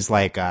 But he's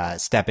like,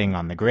 stepping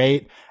on the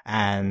grate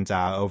and,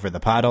 over the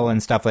puddle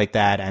and stuff like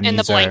that. And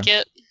the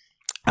blanket.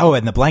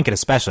 And the blanket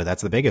especially.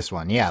 That's the biggest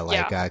one. Yeah.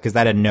 Like, cause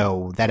that had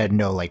no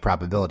like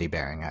probability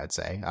bearing, I would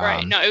say.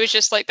 Right. No, it was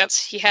just like,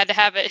 he had to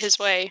have it his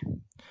way.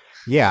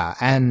 Yeah.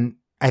 And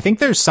I think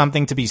there's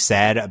something to be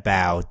said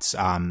about,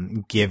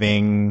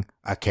 giving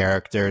a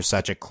character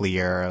such a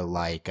clear,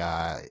 like,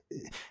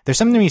 there's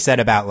something to be said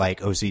about,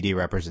 like, OCD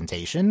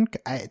representation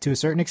to a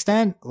certain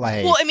extent.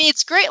 Like, well, I mean,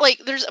 it's great.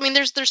 Like, there's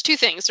two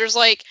things. There's,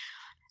 like,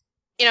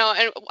 you know,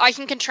 and I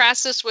can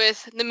contrast this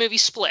with the movie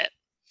Split.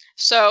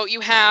 So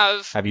you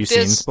have you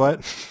seen Split?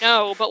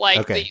 No, but like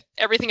okay.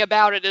 Everything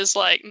about it is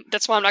like,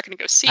 that's why I'm not going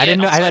to go see it. I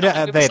didn't know.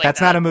 Also,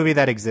 that's not a movie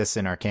that exists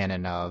in our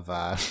canon of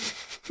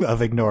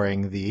of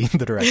ignoring the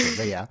director,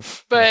 but yeah.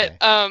 But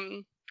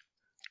okay.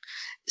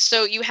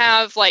 So you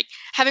have like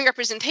having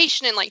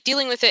representation and like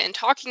dealing with it and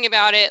talking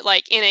about it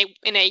like in a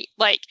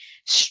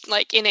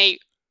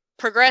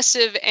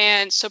progressive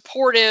and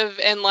supportive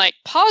and like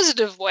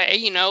positive way,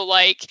 you know,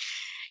 like.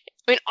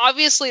 I mean,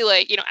 obviously,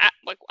 like, you know,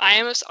 like I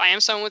am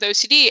someone with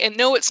OCD, and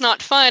no, it's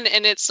not fun,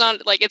 and it's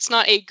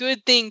not a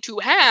good thing to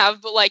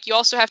have, but like you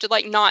also have to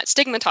like not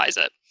stigmatize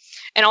it,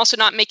 and also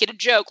not make it a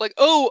joke, like,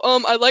 oh,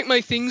 I like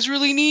my things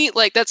really neat.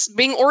 Like, that's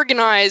being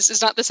organized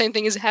is not the same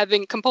thing as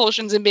having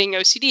compulsions and being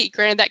OCD.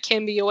 Granted, that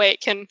can be a way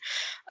it can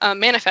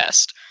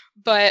manifest,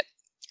 but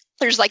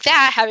there's like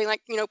that having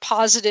like, you know,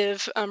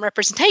 positive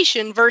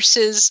representation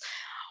versus.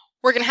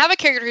 We're going to have a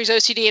character who's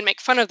OCD and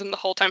make fun of them the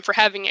whole time for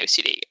having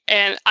OCD.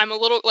 And I'm a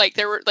little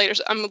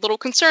I'm a little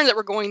concerned that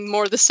we're going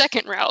more the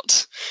second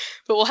route,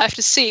 but we'll have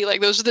to see. Like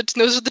those are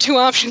the two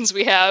options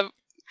we have.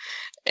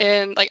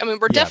 And like, I mean,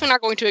 we're definitely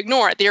not going to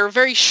ignore it. There are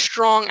very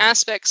strong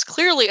aspects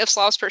clearly of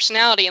Slav's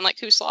personality and like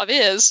who Slav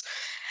is.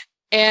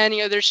 And,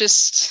 you know, I'm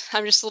just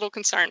a little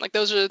concerned. Like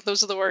those are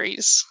the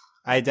worries.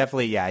 I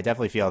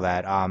definitely feel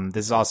that.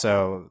 This is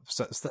also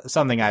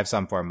something I have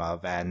some form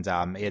of, and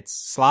it's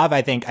Slav.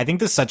 I think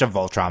this is such a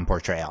Voltron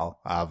portrayal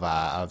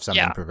of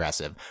something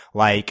progressive.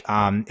 Like,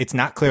 it's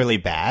not clearly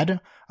bad.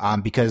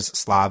 because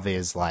Slav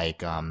is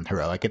like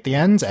heroic at the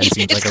end and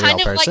seems like a real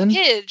person. It's kind of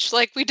like Pidge.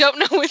 Like, we don't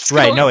know what's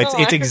right. going No,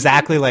 on. it's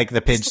exactly like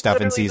the Pidge stuff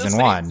in literally the season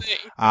same 1.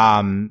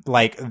 thing.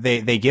 Like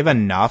they give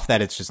enough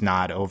that it's just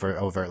not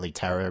overtly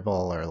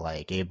terrible or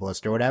like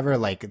ableist or whatever.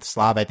 Like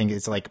Slav, I think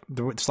it's like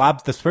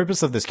the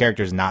purpose of this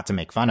character is not to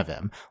make fun of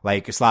him.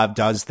 Like Slav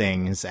does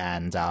things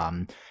and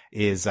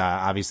is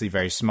obviously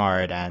very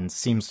smart and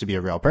seems to be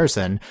a real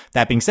person.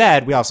 That being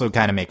said, we also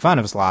kind of make fun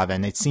of Slav,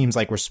 and it seems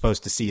like we're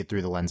supposed to see it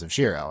through the lens of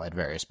Shiro at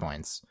various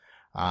points.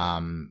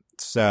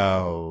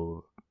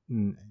 So,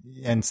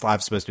 and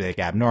Slav's supposed to be like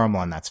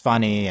abnormal, and that's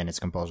funny, and his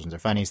compulsions are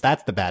funny. So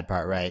that's the bad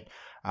part, right?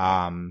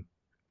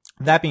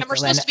 That being, and we're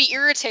supposed to be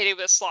irritated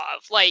with Slav.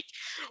 Like,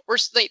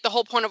 the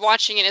whole point of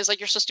watching it is like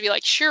you're supposed to be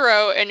like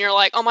Shiro, and you're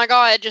like, oh my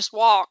god, just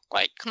walk.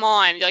 Like, come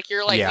on. Like,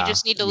 you're like, we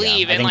just need to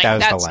leave, and like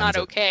that's not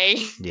okay.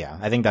 Yeah,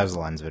 I think that was the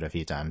lens of it a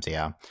few times.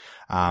 Yeah,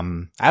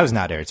 I was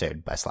not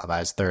irritated by Slav.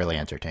 I was thoroughly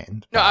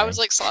entertained. No, I was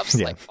like Slav's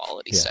like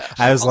quality stuff.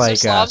 I was also, like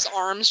Slav's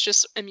arms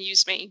just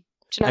amuse me.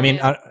 Do you know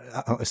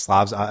I mean,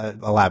 Slav's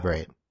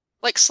elaborate.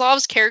 Like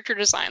Slav's character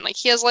design, like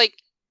he has like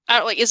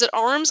is it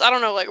arms? I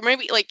don't know. Like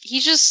maybe like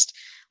he's just.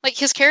 Like,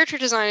 his character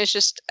design is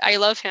just, I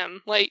love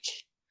him. Like,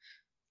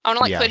 I want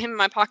to, like, put him in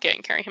my pocket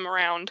and carry him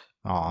around.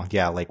 Oh,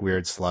 yeah, like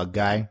weird slug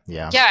guy?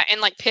 Yeah. Yeah, and,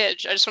 like,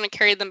 Pidge. I just want to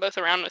carry them both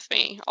around with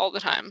me all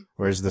the time.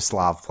 Where's the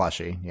Slav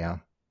plushie? Yeah.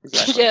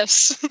 Exactly.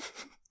 Yes.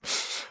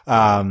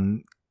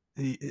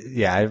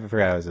 Yeah, I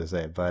forgot what I was going to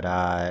say, but,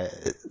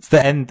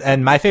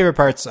 and my favorite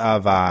parts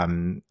of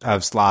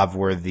Slav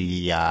were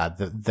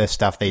the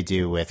stuff they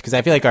do with, cause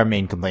I feel like our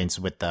main complaints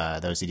with the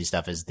OCD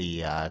stuff is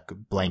the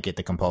blanket,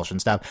 the compulsion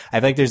stuff. I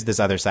feel like there's this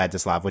other side to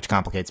Slav, which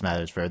complicates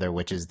matters further,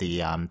 which is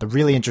the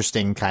really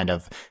interesting kind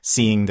of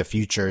seeing the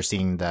future,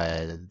 seeing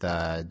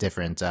the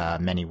different,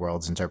 many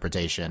worlds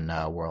interpretation,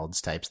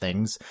 worlds types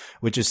things,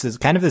 which is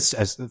kind of this,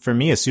 for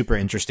me, a super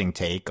interesting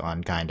take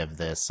on kind of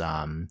this,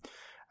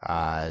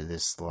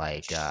 this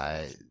like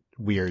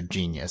weird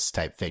genius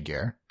type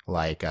figure,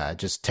 like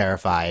just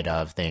terrified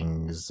of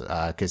things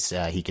because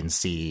he can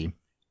see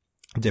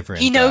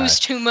different. He knows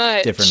too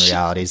much. Different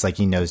realities, like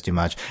he knows too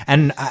much.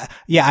 And I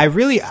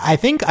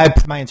think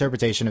my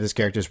interpretation of this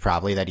character is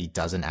probably that he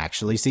doesn't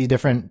actually see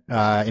different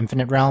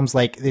infinite realms.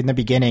 Like in the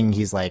beginning,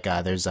 he's like,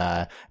 there's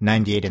a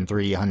 98 and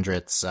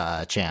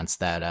 300ths chance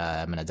that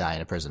I'm gonna die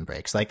in a prison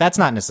break. So like that's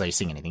not necessarily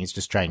seeing anything. He's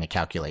just trying to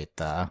calculate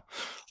the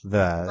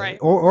right.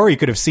 Or he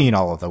could have seen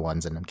all of the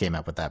ones and came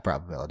up with that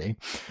probability.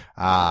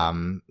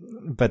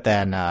 But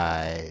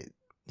then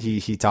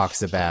he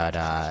talks about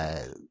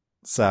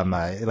some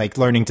like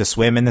learning to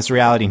swim in this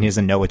reality, and he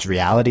doesn't know which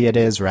reality it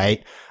is,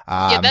 right?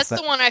 Yeah, that's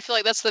the one I feel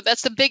like that's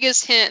the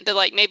biggest hint that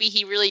like maybe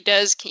he really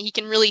does he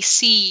can really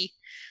see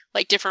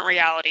like different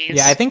realities.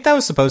 Yeah, I think that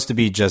was supposed to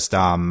be just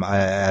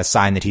a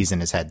sign that he's in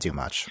his head too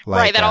much. Like,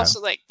 right. That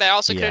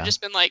also could have just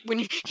been like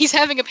when he's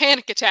having a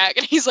panic attack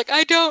and he's like,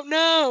 I don't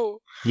know.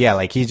 Yeah,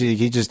 like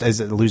he just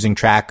is losing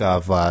track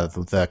of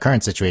the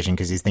current situation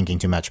because he's thinking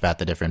too much about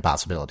the different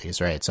possibilities,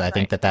 right? So I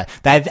think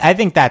I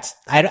think that's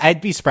I'd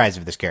be surprised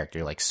if this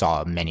character like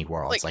saw many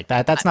worlds like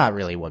that. That's not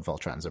really what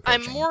Voltron's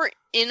approaching. I'm more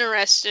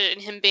interested in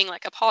him being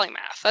like a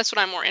polymath. That's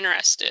what I'm more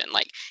interested in.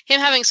 Like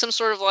him having some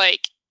sort of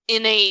like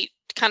innate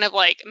kind of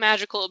like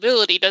magical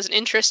ability doesn't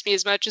interest me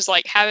as much as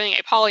like having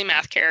a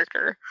polymath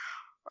character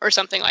or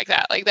something like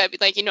that. Like that'd be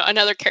like,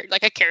 another character,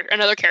 like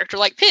another character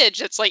like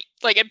Pidge. It's like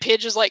a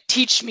Pidge is like,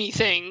 teach me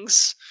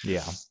things.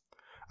 Yeah.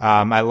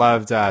 I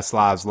loved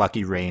Slav's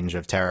lucky range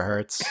of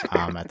terahertz.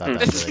 I thought that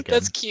was really good.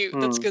 That's cute.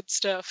 That's good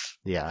stuff.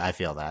 Yeah, I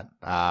feel that.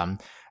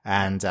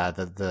 And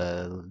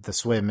the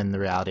swim in the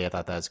reality, I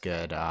thought that was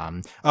good.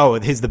 I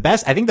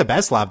think the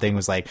best Slav thing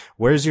was like,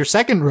 where's your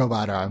second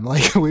robot arm?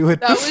 Like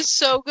that was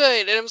so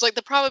good. And it was like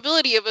the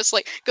probability of us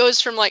like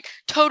goes from like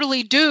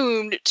totally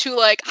doomed to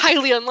like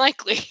highly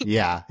unlikely.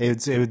 Yeah,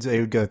 it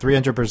would go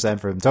 300%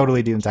 from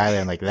totally doomed to highly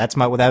unlikely. That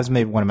was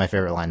maybe one of my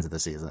favorite lines of the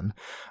season.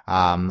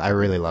 I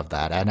really love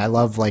that. And I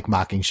love like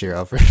mocking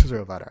Shiro for his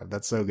robot arm.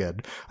 That's so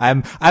good.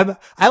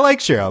 I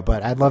like Shiro,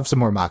 but I'd love some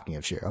more mocking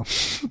of Shiro.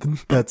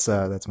 That's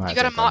my You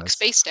gotta mock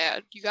Space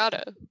Dad. You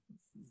gotta.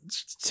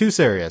 It's too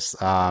serious.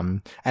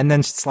 And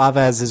then Slav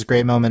has his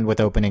great moment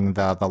with opening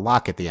the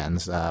lock at the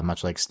end,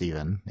 much like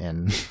Steven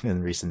in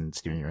recent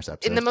Steven Universe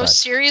episodes. In the most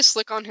serious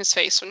look on his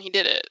face when he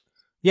did it.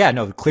 Yeah,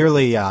 no,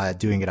 clearly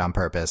doing it on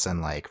purpose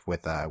and like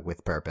with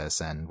purpose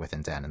and with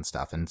intent and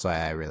stuff. And so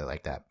I really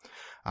like that.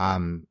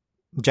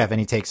 Jeff,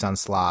 any takes on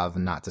Slav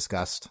not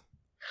discussed?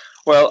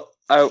 Well,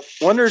 I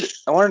wanted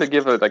to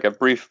give a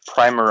brief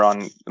primer on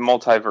the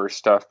multiverse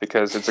stuff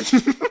because it's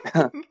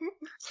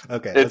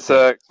okay. It's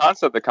a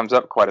concept that comes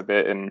up quite a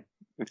bit in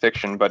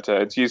fiction, but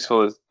it's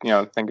useful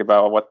to think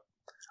about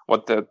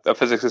what the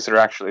physicists are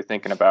actually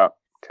thinking about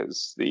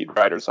because the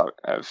writers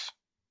have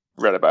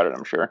read about it,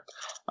 I'm sure.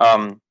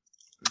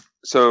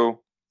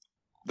 So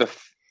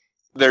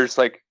there's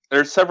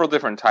several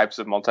different types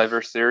of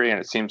multiverse theory, and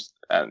it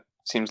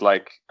seems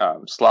like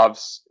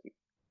Slav's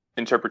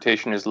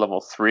interpretation is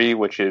level 3,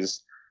 which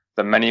is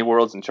the many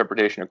worlds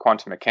interpretation of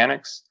quantum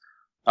mechanics.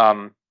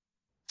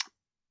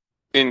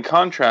 in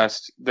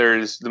contrast,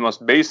 there's the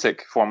most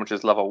basic form, which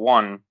is level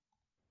 1,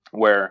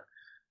 where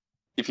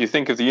if you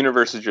think of the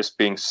universe as just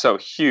being so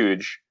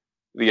huge,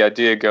 the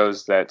idea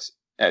goes that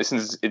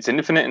since it's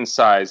infinite in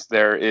size,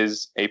 there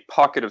is a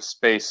pocket of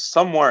space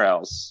somewhere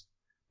else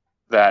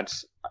that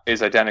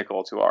is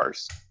identical to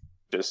ours.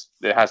 Just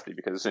it has to be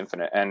because it's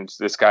infinite. And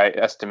this guy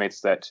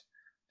estimates that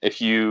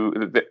if you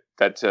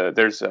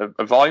there's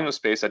a volume of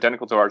space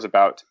identical to ours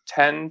about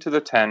 10 to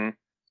the 10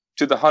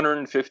 to the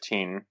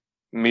 115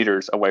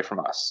 meters away from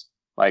us,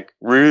 like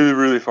really,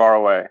 really far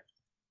away.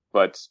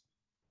 But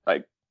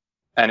like,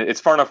 and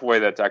it's far enough away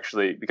that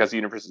actually, because the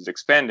universe is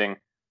expanding,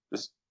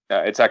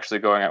 it's actually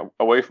going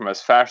away from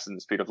us faster than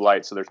the speed of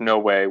light. So there's no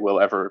way we'll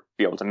ever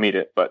be able to meet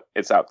it, but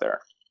it's out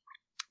there.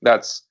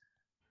 That's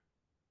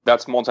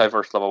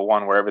multiverse level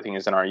 1, where everything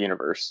is in our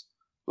universe.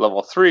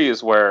 Level 3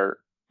 is where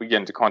we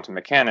get into quantum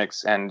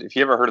mechanics. And if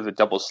you ever heard of the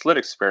double slit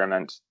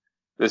experiment,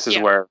 this is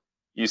where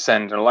you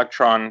send an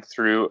electron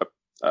through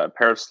a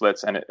pair of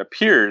slits, and it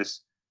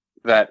appears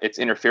that it's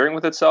interfering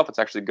with itself. It's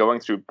actually going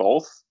through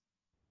both,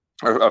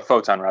 or a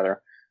photon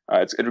rather.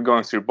 It's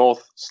going through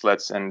both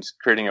slits and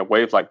creating a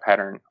wave-like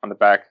pattern on the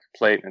back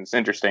plate, and it's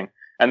interesting.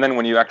 And then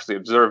when you actually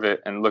observe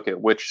it and look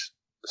at which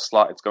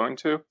slot it's going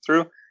through,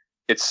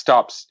 it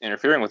stops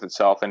interfering with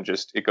itself and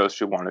just it goes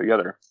through one or the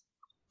other.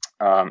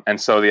 And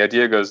so the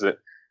idea goes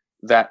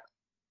that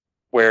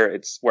where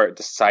it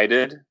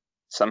decided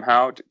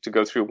somehow to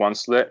go through one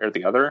slit or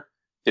the other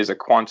is a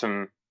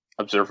quantum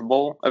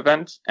observable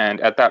event, and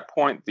at that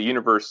point the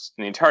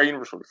entire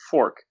universe would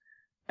fork,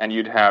 and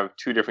you'd have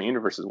two different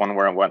universes, one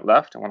where it went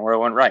left and one where it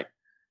went right.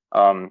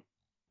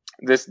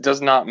 This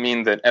does not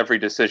mean that every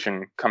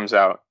decision comes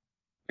out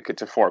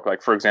to fork.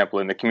 Like, for example,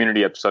 in the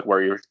Community episode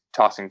where you're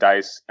tossing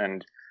dice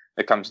and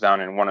it comes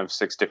down in one of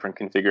 6 different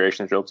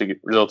configurations,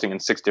 resulting in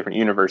 6 different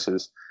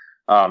universes,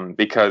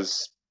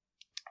 because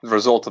the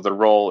result of the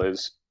roll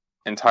is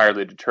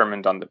entirely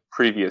determined on the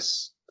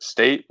previous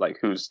state, like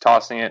who's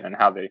tossing it and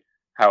how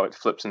it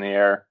flips in the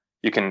air.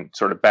 You can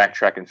sort of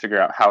backtrack and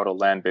figure out how it'll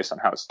land based on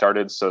how it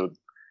started. So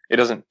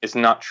it's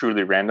not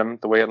truly random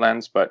the way it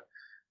lands, but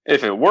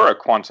if it were a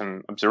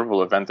quantum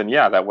observable event, then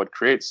yeah, that would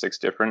create 6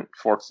 different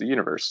forks of the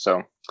universe.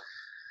 So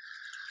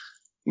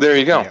there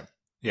you go.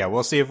 Yeah,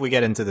 we'll see if we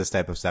get into this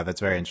type of stuff. It's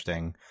very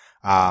interesting.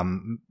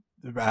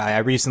 I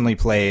recently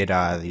played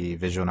the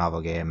visual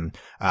novel game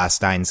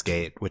Steins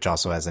Gate, which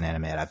also has an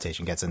anime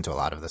adaptation. Gets into a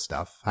lot of this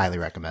stuff. Highly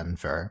recommend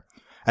for.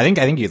 I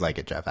think you'd like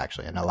it, Jeff.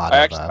 Actually, and a lot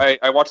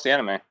I watched the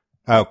anime.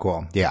 Oh,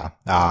 cool. Yeah.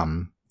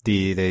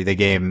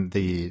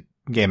 The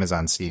game is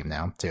on Steam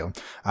now too.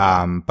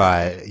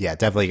 But yeah,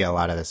 definitely get a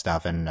lot of this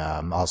stuff, and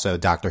also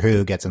Doctor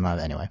Who gets in a lot.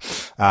 Anyway.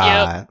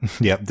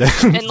 Yep.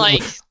 And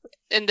like.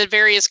 In the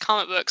various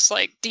comic books,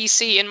 like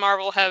DC and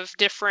Marvel have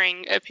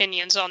differing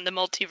opinions on the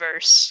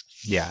multiverse.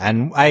 Yeah,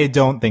 and I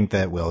don't think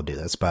that we'll do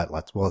this, but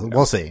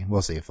we'll see.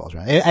 We'll see if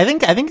Voltron. I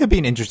think it'd be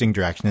an interesting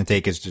direction to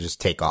take, is to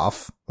just take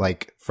off,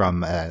 like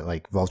from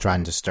like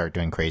Voltron to start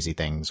doing crazy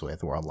things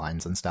with world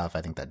lines and stuff. I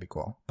think that'd be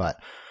cool, but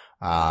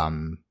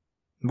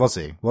we'll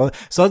see. Well,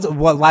 so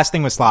last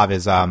thing with Slav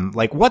is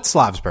like, what's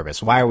Slav's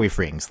purpose? Why are we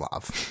freeing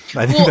Slav?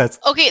 I think that's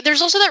okay.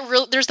 There's also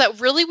that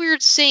really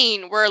weird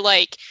scene where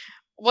like.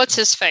 What's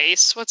his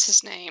face? What's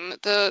his name?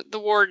 The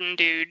warden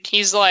dude.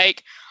 He's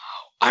like,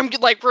 I'm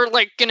like, we're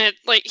like gonna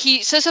like.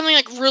 He says something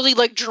like really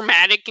like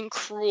dramatic and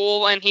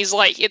cruel, and he's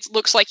like, it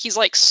looks like he's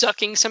like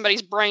sucking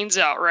somebody's brains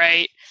out,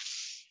 right?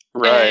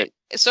 Right.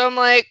 And so I'm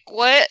like,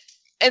 what?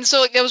 And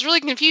so like, that was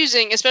really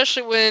confusing,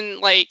 especially when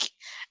like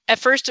at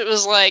first it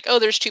was like, oh,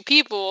 there's 2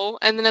 people,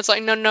 and then it's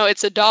like, no,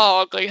 it's a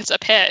dog. Like it's a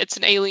pet. It's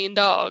an alien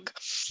dog.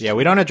 Yeah,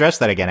 we don't address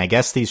that again. I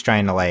guess he's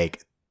trying to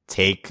like.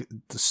 Take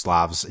the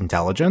Slav's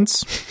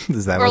intelligence.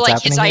 Is that or what's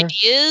like happening his here?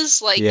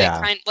 ideas, like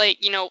that kind,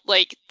 like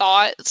like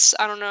thoughts.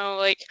 I don't know,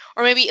 like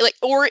or maybe like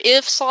or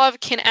if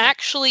Slav can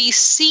actually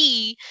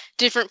see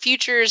different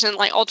futures and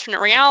like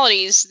alternate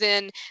realities,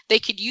 then they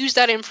could use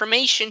that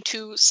information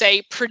to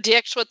say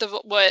predict what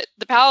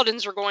the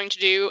Paladins are going to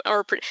do,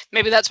 or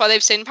maybe that's why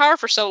they've stayed in power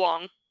for so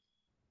long,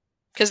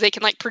 because they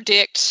can like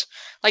predict.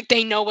 Like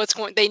they know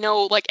they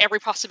know like every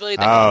possibility.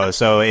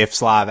 So if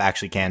Slav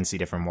actually can see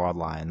different world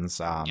lines,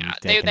 they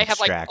have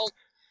like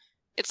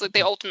it's like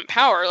the ultimate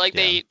power. Like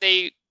they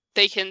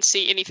can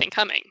see anything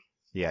coming.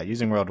 Yeah,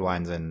 using world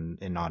lines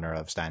in honor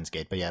of Steins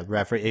Gate. But yeah,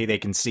 they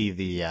can see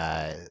the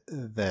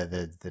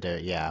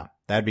yeah,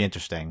 that'd be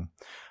interesting.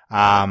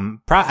 I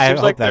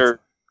hope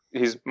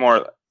he's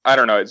more. I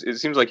don't know. It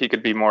seems like he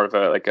could be more of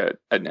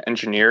an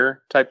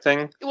engineer type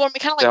thing. Well,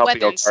 kind of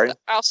like weapons.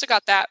 I also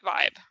got that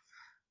vibe.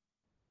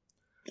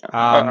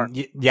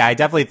 Yeah, I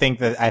definitely think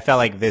that I felt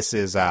like this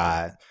is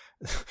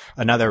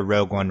another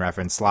Rogue One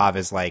reference. Slav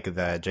is like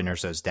the Jyn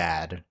Erso's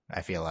dad.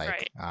 I feel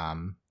like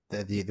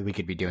we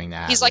could be doing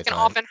that. He's like an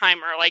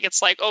Oppenheimer. Like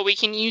it's like, oh, we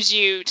can use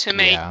you to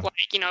make like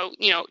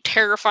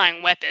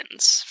terrifying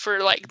weapons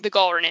for like the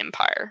Galran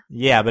Empire.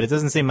 Yeah, but it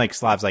doesn't seem like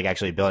Slav's like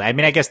actually built. I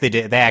mean, I guess they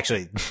did. They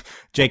actually,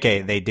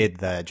 JK, they did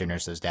the Jyn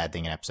Erso's dad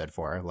thing in episode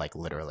 4, like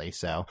literally.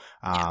 So,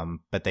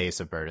 but they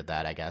subverted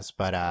that, I guess.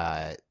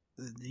 But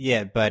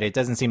Yeah, but it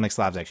doesn't seem like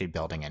Slav's actually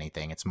building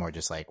anything. It's more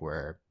just like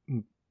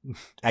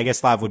I guess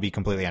Slav would be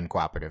completely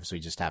uncooperative, so we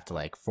just have to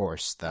like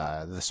force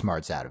the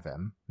smarts out of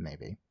him,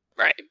 maybe.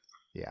 Right.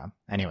 Yeah.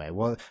 Anyway,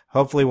 well,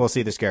 hopefully we'll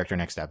see this character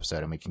next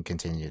episode and we can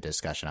continue the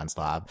discussion on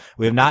Slav.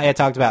 We have not yet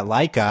talked about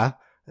Laika,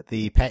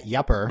 the pet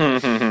yupper.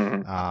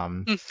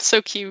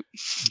 So cute.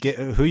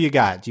 Who you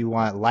got? Do you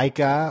want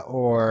Laika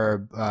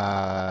or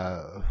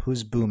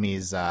who's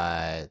Boomy's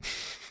pet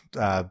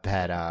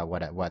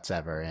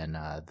whatever in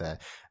the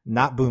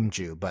not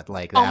Boomju, but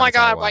like the oh my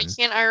Avatar god, why one.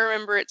 can't I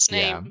remember its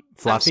name? Yeah.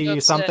 Fluffy so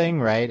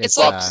something, right? It's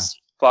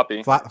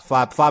Floppy.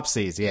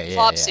 Flopsies. Yeah.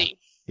 Flopsy.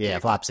 Yeah,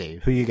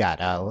 Flopsy. Who you got?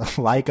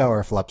 Laika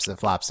or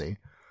Flopsy?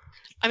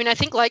 I mean, I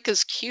think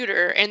Laika's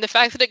cuter, and the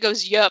fact that it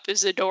goes yup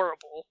is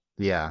adorable.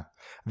 Yeah.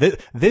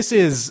 This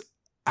is...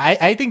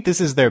 I think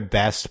this is their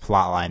best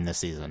plotline this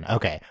season.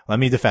 Okay, let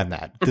me defend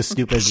that. The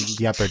stupid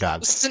yupper dog.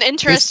 This is an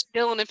interesting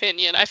Dylan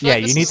opinion. I feel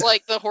like this is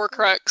like the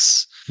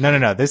Horcrux.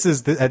 No. This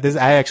is this.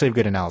 I actually have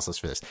good analysis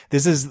for this.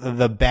 This is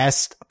the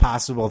best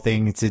possible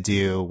thing to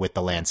do with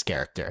the Lance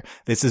character.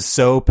 This is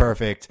so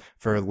perfect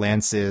for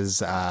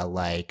Lance's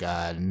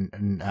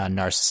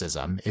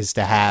narcissism, is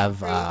to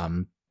have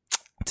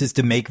just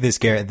to make this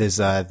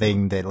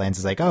thing that Lance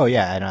is like, oh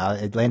yeah,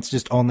 and Lance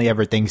just only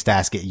ever thinks to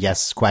ask it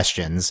yes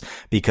questions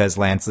because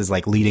Lance is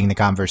like leading the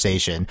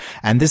conversation,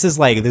 and this is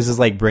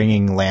like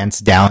bringing Lance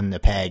down the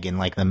peg in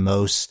like the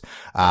most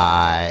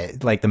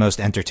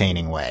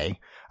entertaining way.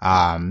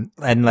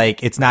 And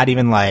like, it's not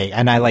even like,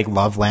 and I like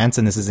love Lance,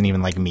 and this isn't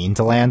even like mean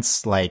to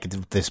Lance, like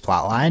this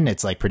plot line.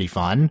 It's like pretty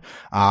fun.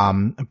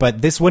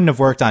 But this wouldn't have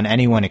worked on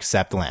anyone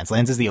except Lance.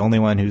 Lance is the only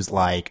one who's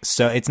like,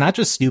 so it's not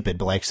just stupid,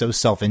 but like so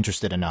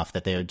self-interested enough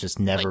that they would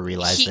just never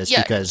realize this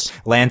because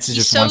Lance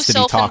just wants to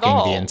be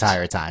talking the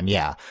entire time.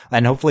 Yeah.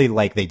 And hopefully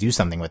like they do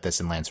something with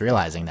this and Lance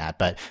realizing that,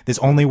 but this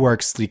only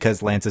works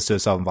because Lance is so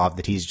self-involved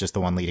that he's just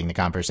the one leading the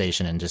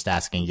conversation and just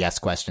asking yes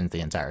questions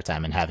the entire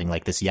time and having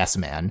like this yes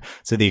man.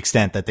 So the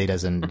extent that they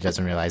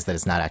doesn't realize that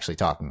it's not actually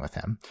talking with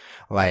him.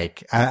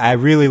 Like, I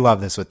really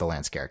love this with the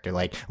Lance character.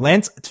 Like,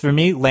 Lance,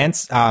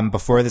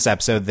 before this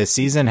episode, this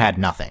season had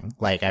nothing.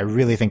 Like, I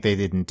really think they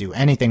didn't do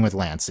anything with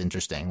Lance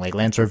interesting. Like,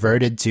 Lance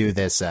reverted to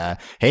this,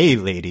 hey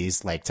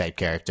ladies, like type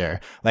character.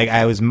 Like,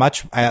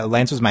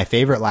 Lance was my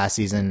favorite last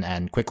season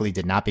and quickly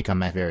did not become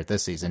my favorite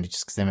this season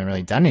just because they haven't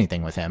really done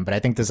anything with him. But I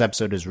think this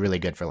episode is really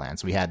good for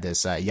Lance. We had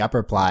this,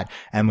 yupper plot,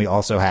 and we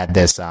also had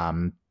this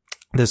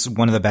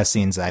one of the best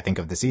scenes I think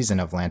of the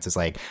season of Lance is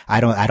like, I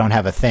don't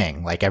have a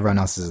thing. Like everyone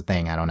else is a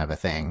thing. I don't have a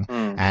thing.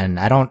 And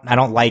I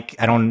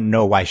don't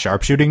know why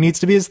sharpshooting needs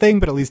to be his thing,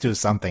 but at least it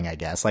was something, I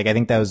guess. Like I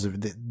think that was a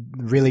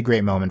really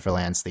great moment for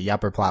Lance. The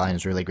upper plotline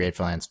is really great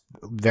for Lance.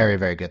 Very,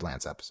 very good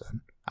Lance episode.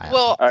 I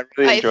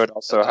really enjoyed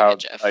also how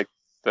like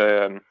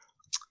the,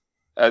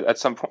 at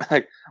some point,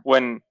 like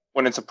when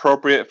it's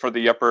appropriate for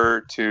the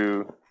upper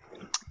to,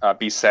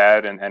 be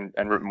sad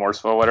and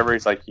remorseful or whatever.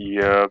 He's like,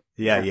 yep.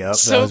 Yeah, yep.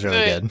 So that was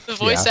really good. The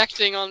voice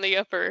acting on the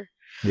upper.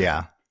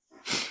 Yeah.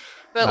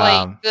 But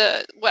like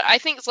what I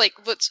think is like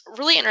what's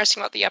really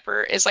interesting about the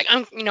upper is like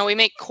we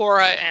make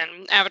Korra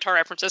and Avatar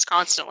references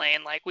constantly,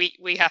 and like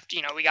we have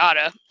to we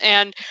gotta,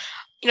 and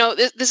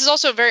this is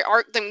also very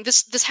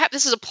this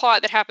is a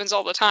plot that happens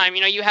all the time.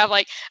 You have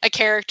like a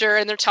character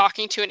and they're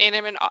talking to an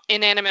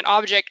inanimate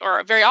object,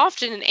 or very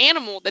often an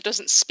animal that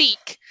doesn't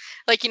speak.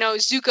 Like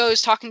Zuko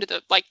is talking to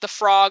the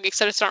frog,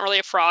 except it's not really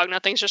a frog.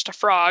 Nothing's just a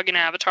frog in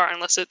Avatar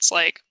unless it's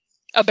like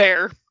a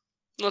bear,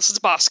 unless it's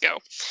Bosco.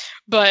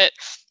 But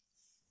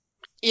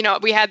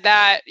we had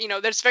that.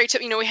 That's very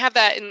we have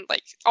that in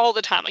like all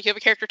the time. Like you have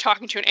a character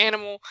talking to an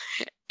animal,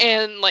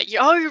 and like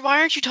why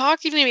aren't you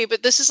talking to me?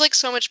 But this is like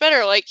so much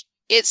better. Like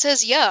it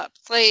says yup.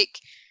 Like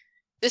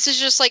this is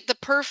just like the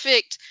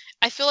perfect.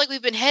 I feel like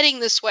we've been heading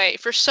this way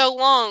for so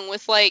long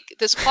with like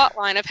this plot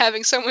line of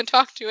having someone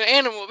talk to an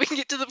animal. We can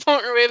get to the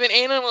point where we have an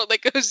animal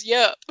that goes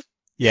yup.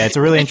 Yeah, it's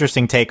a really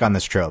interesting take on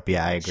this trope.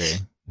 Yeah, I agree.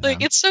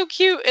 Like it's so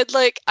cute. And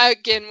like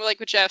again, like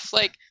with Jeff,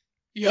 like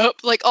yup,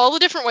 like all the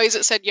different ways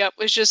it said yup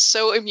was just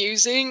so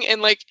amusing.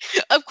 And like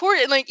of course,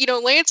 and like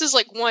Lance is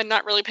like one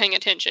not really paying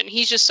attention.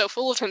 He's just so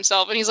full of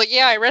himself, and he's like,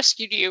 yeah, I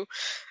rescued you.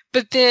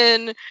 But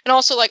then, and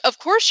also like, of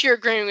course you're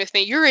agreeing with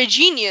me. You're a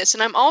genius,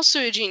 and I'm also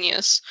a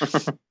genius.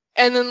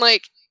 And then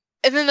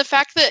the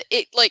fact that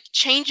it like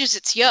changes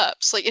its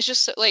yups, like it's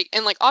just like,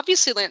 and like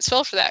obviously Lance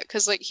fell for that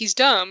because like he's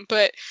dumb,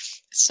 but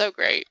it's so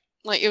great.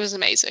 Like it was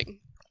amazing.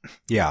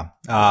 Yeah.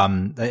 I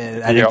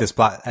think this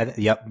plot.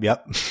 Yep.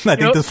 I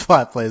think this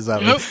plot plays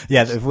up. Yep.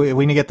 Yeah. If we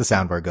need to get the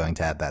soundboard going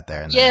to add that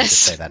there, and then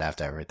just say that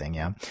after everything.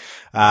 Yeah.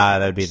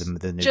 That would be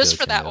the new just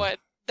for that one.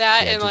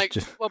 That and like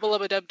wubba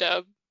lubba dub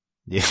dub.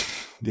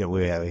 Yeah,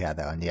 we had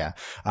that one. Yeah.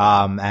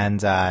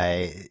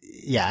 I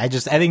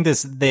think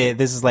this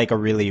is like a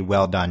really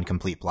well done,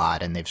 complete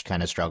plot, and they've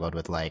kind of struggled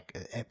with like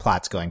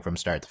plots going from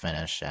start to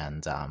finish.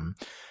 And,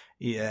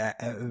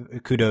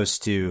 kudos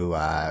to,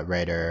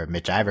 writer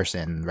Mitch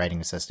Iverson,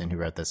 writing assistant who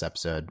wrote this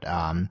episode.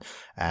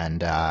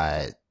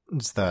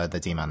 It's the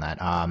team on that.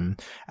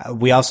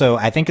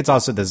 I think this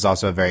is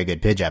also a very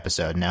good Pidge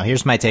episode. Now,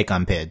 here's my take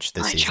on Pidge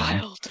this season.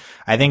 Child.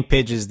 I think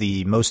Pidge is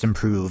the most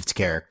improved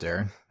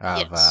character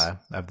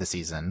of the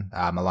season,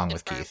 along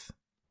with Keith.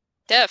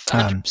 Def,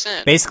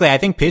 100%. Basically, I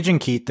think Pidge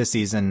and Keith this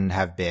season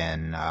have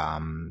been,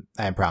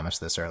 I promised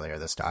this earlier,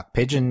 this talk.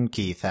 Pidge and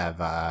Keith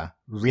have,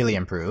 really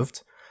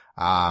improved.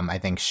 I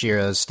think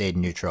Shiro's stayed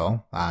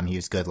neutral. He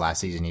was good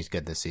last season. He's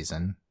good this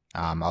season.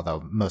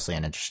 Although mostly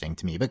uninteresting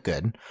to me, but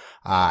good.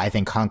 I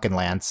think Hunk and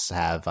Lance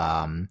have,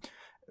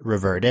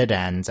 reverted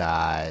and,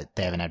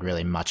 they haven't had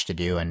really much to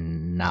do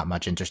and not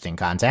much interesting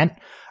content.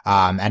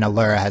 And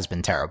Allura has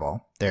been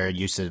terrible. Their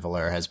use of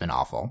Allura has been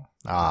awful.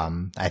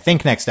 I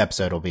think next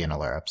episode will be an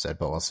Allura episode,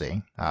 but we'll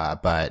see.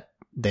 But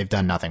they've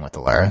done nothing with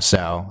Allura.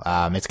 So,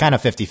 it's kind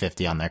of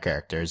 50-50 on their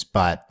characters,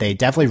 but they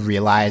definitely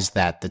realized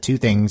that the two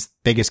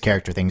biggest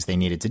character things they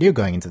needed to do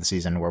going into the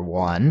season were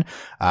one,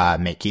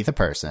 make Keith a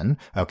person.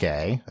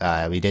 Okay.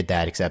 We did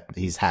that, except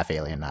he's half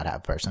alien, not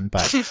half person.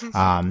 But,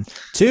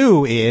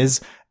 two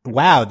is,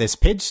 wow, this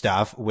Pidge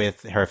stuff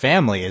with her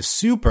family is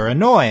super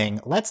annoying.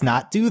 Let's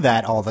not do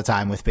that all the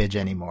time with Pidge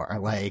anymore.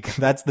 Like,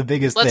 that's the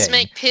biggest thing. Let's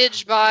make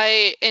Pidge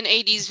buy an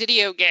 80s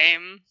video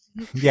game.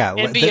 Yeah.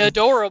 And be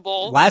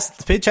adorable.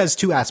 Pidge has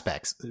two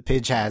aspects.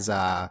 Pidge has,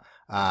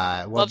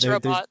 loves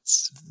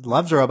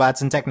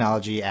robots and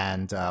technology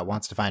and,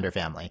 wants to find her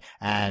family.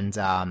 And,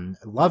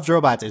 loves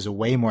robots is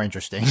way more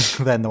interesting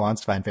than the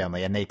wants to find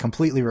family. And they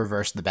completely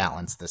reversed the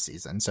balance this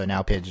season. So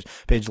now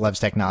Pidge loves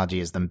technology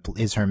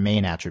is her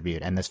main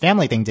attribute. And this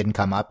family thing didn't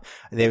come up.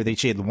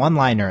 She had one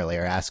line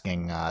earlier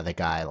asking, the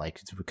guy,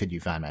 like, could you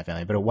find my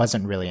family? But it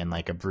wasn't really in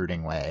like a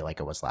brooding way like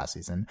it was last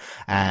season.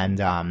 And,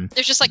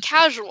 it's just like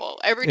casual.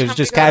 Every time it was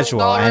just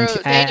casual and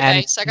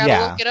I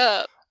gotta look it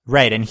up.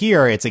 Right, and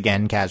here it's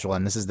again casual,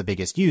 and this is the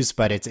biggest use,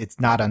 but it's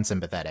not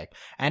unsympathetic,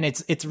 and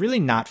it's really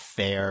not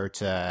fair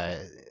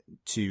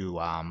to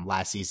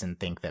last season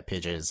think that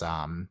Pidge's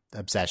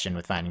obsession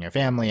with finding her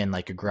family in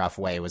like a gruff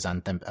way was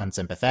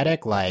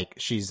unsympathetic. Like,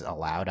 she's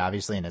allowed,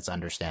 obviously, and it's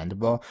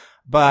understandable,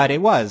 but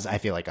it was, I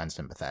feel like,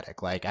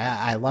 unsympathetic. Like,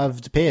 I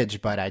loved Pidge,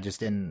 but I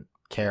just didn't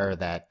care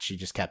that she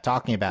just kept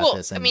talking about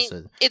this. And I mean,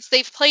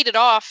 they've played it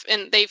off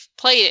and they've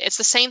played it. It's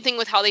the same thing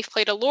with how they've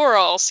played Allura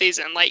all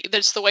season. Like,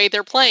 that's the way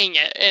they're playing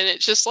it, and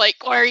it's just like,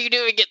 why are you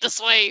doing it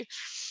this way?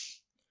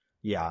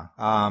 Yeah.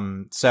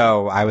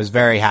 So I was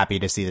very happy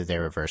to see that they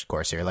reversed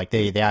course here. Like,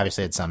 they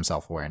obviously had some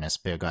self-awareness.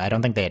 I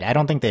don't think they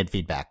had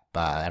feedback.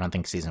 I don't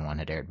think season 1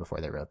 had aired before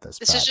they wrote this.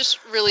 This is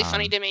just really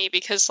funny to me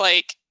because,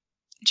 like,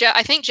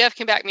 I think Jeff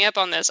can back me up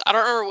on this. I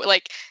don't remember,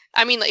 like,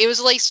 I mean, it was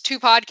at least 2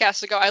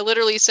 podcasts ago. I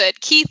literally said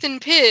Keith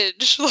and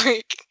Pidge,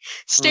 like,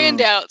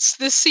 standouts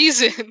this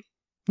season.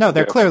 No,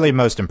 they're clearly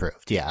most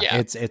improved. Yeah.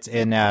 It's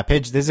in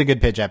Pidge. This is a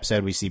good Pidge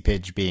episode. We see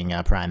Pidge being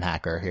a prime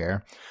hacker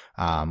here.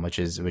 Which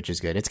is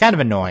good. It's kind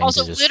of annoying.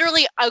 Also,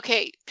 literally,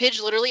 okay,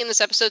 Pidge literally in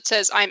this episode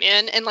says, "I'm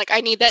in," and like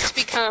I need that to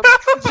become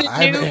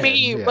the new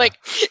meme. Yeah. Like,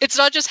 it's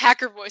not just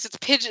hacker voice; it's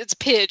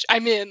Pidge.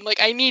 I'm in. Like,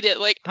 I need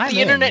it. Like,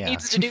 the internet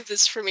needs to do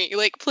this for me.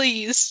 Like,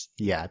 please.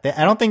 Yeah,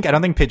 I don't think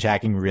Pidge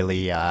hacking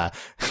really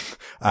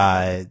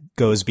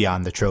goes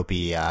beyond the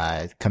tropey.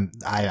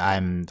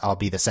 I'll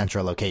be the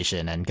central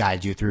location and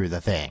guide you through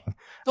the thing.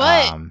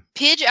 But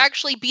Pidge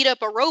actually beat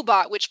up a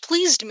robot, which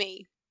pleased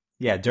me.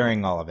 Yeah,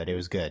 during all of it, it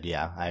was good.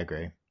 Yeah, I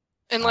agree.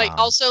 And like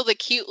also the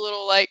cute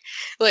little like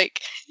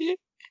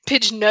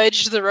Pidge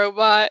nudged the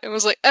robot and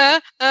was like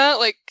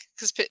like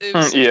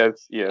because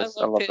yes,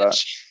 I love Pidge.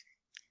 That.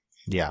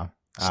 Yeah,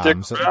 stick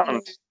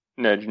around,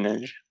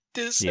 nudge.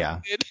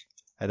 Yeah, good.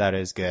 I thought it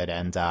was good.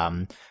 And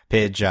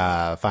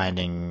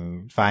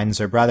Pidge finds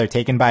her brother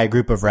taken by a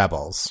group of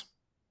rebels.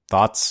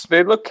 Thoughts?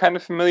 They look kind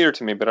of familiar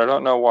to me, but I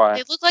don't know why.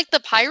 They look like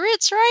the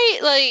pirates, right?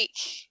 Like,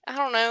 I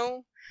don't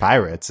know.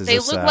 Pirates? Is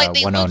this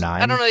 109?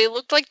 I don't know. They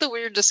looked like the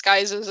weird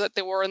disguises that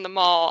they wore in the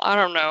mall. I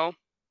don't know.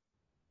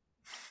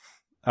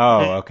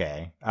 Oh,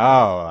 okay.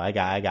 Oh, I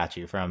got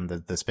you from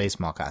the Space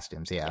Mall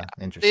costumes. Yeah,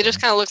 interesting. They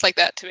just kind of look like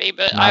that to me,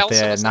 but not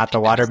the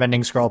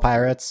waterbending scroll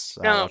pirates.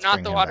 No,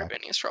 not the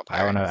waterbending scroll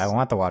pirates. I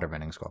want the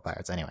waterbending scroll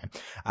pirates. Anyway,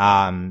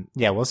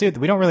 yeah, we'll see.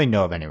 We don't really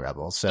know of any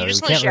rebels, so we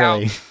can't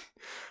really.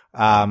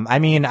 I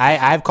mean,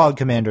 I've called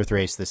Commander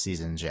Thrace this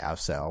season Zhao,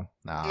 so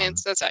I mean,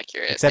 that's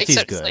accurate. Except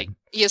he's good. Like,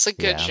 he is a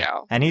good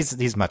Zhao, and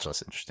he's much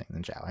less interesting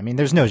than Zhao. I mean,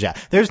 there's no Zhao.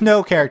 There's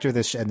no character in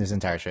this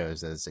entire show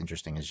is as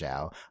interesting as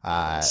Zhao.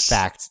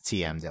 Fact,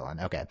 TM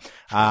Dylan. Okay.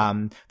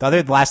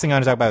 The last thing I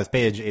want to talk about with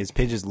Pidge is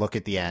Pidge's look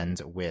at the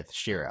end with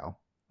Shiro.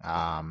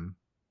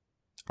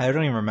 I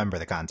don't even remember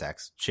the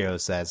context. Shiro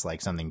says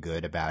like something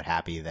good about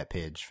happy that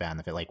Pidge found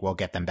the like we'll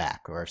get them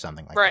back or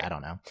something like that. I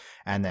don't know.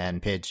 And then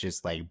Pidge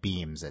just like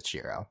beams at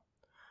Shiro.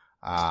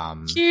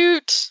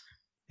 Cute.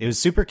 It was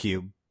super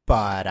cute,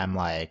 but I'm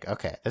like,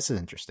 okay, this is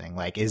interesting.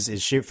 Like, is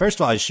Shiro, first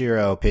of all, is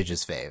Shiro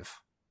Pidge's fave?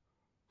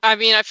 I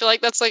mean, I feel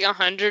like that's like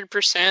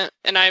 100%,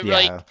 and I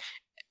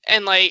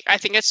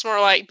think it's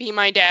more like be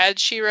my dad,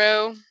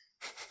 Shiro.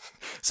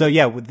 So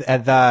yeah,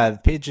 the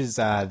Pidge's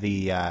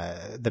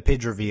the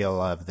Pidge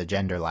reveal of the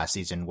gender last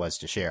season was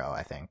to Shiro,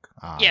 I think.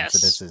 Yes.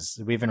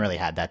 So we haven't really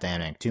had that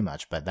dynamic too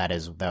much, but that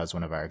was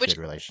one of our good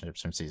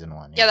relationships from season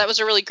 1. Yeah, that was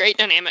a really great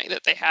dynamic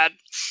that they had,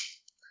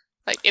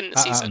 like in the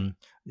season.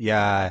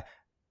 Yeah.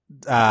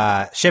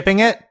 Shipping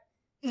it?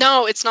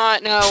 No, it's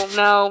not.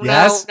 No.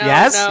 Yes.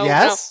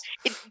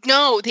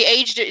 No, the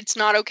age. It's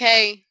not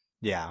okay.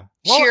 Yeah.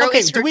 Shiro okay.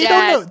 is her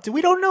dad.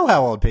 We don't know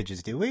how old Pidge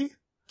is, do we?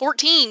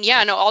 14.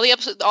 Yeah. No. All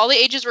the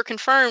ages were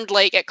confirmed,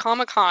 like at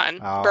Comic-Con,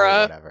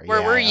 bruh. Whatever.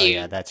 Where were you?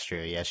 Yeah, that's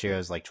true. Yeah,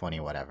 Shiro's like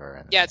 20, whatever.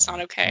 And, yeah, it's not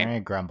okay.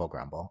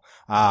 Grumble.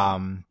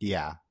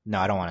 Yeah. No,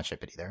 I don't want to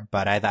ship it either.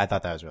 But I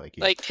thought that was really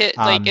cute.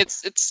 Like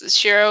it's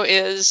Shiro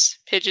is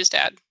Pidge's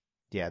dad.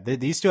 Yeah,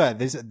 these two.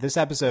 This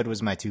episode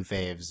was my two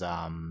faves.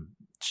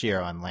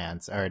 Shiro and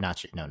Lance, or not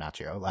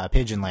Shiro.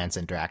 Pidge and Lance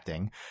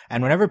interacting,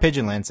 and whenever Pidge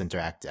and Lance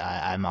interact,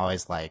 I'm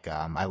always like,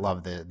 I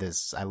love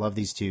I love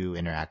these two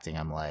interacting.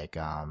 I'm like,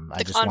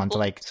 I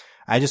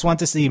just want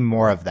to see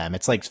more of them.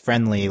 It's like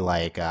friendly,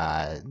 like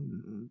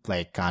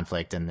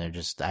conflict, and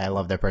I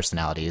love their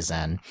personalities,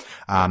 and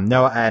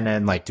no, and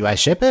then like, do I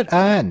ship it?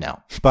 No,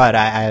 but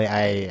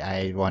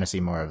I want to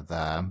see more of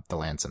the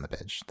Lance and the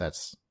Pidge.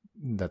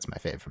 That's my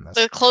fave from this.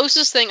 The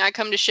closest thing I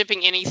come to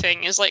shipping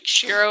anything is like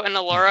Shiro and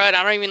Allura, and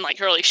I don't even like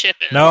really ship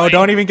it. No,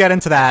 don't even get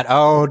into that.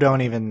 Oh,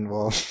 don't even.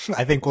 Well,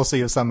 I think we'll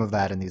see some of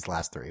that in these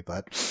last 3,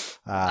 but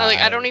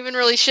I don't even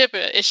really ship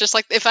it. It's just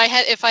like if I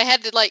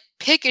had to like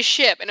pick a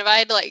ship, and if I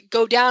had to like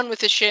go down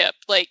with a ship,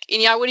 like,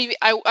 and yeah, I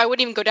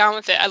wouldn't even go down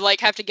with it. I'd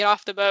like have to get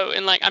off the boat,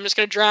 and like I'm just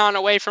gonna drown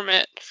away from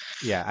it.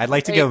 Yeah, I'd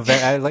like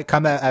to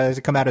come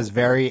out as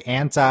very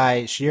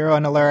anti Shiro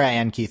and Allura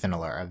and Keith and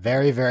Allura.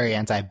 Very, very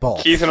anti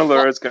both. Keith and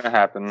Allura is gonna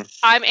happen.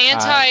 I'm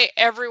anti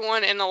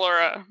everyone in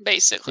Allura,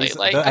 basically.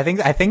 Like I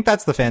think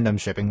that's the fandom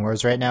shipping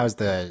wars right now is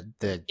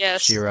the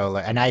yes. Shiro,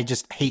 and I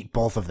just hate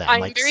both of them. I'm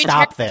like, very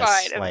stop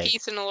terrified this. of Like,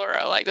 Keith and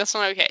Allura. Like that's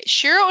not okay.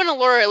 Shiro and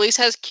Allura at least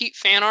has cute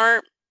fan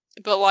art,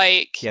 but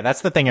like yeah,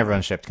 that's the thing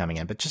everyone shipped coming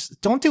in. But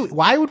just don't do.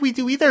 Why would we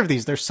do either of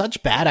these? They're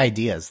such bad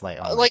ideas. Like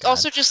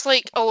also just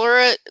like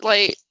Allura,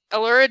 like.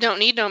 Allura don't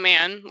need no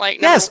man.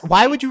 Like yes, no.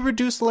 Why would you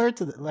reduce Allura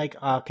to like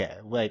okay,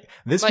 like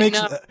this makes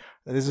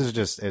this is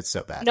just it's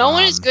so bad. No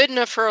one is good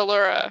enough for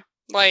Allura.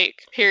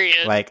 Like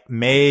period. Like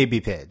maybe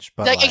Pidge,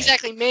 but like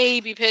exactly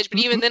maybe Pidge, but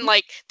even then,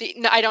 like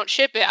I don't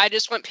ship it. I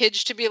just want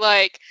Pidge to be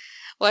like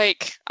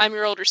I'm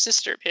your older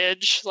sister,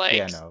 Pidge. Like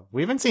yeah, no,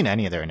 we haven't seen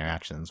any of their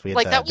interactions. We had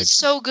like that was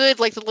so good.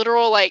 Like the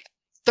literal like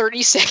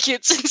 30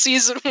 seconds in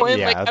season 1.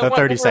 Yeah, like, the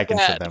 30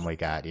 seconds of them we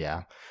got.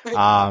 Yeah.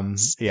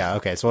 Yeah,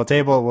 okay, so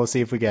we'll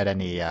see if we get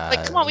any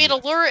like come on, we had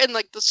Allura and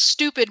like the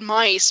stupid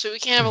mice, but we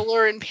can't have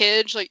Allura and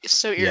Pidge. Like it's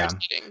so irritating.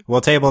 Yeah. We'll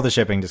table the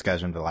shipping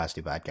discussion for the last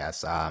 2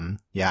 podcasts.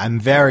 Yeah, I'm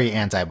very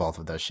anti both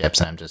of those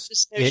ships, and I'm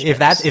just if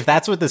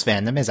that's what this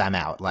fandom is, I'm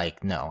out.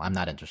 Like no, I'm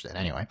not interested.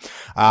 Anyway,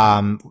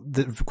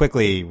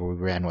 quickly we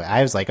ran away.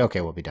 I was like,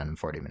 okay, we'll be done in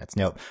 40 minutes.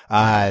 Nope.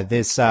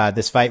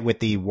 This fight with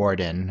the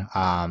warden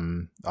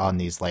on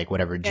these like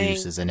whatever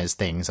juices in his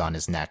things on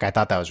his neck. I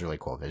thought that was really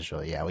cool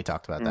visually. Yeah, we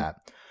talked about that.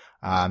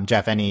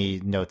 Jeff, any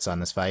notes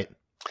on this fight?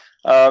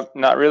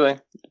 Not really.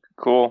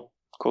 Cool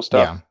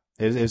stuff.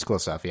 Yeah, it was cool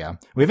stuff. Yeah,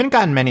 we haven't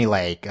gotten many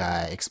like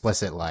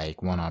explicit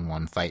like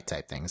one-on-one fight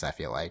type things. I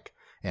feel like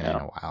in a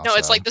while. No,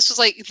 it's like this was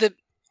like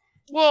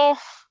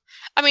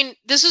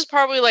this is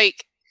probably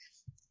like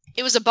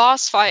it was a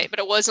boss fight, but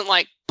it wasn't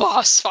like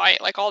boss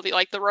fight like all the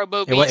like the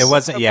Robo Beast. It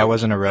wasn't. Yeah, it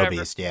wasn't a Robo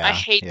Beast. Yeah, I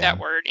hate that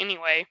word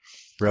anyway.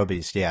 Robo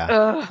Beast.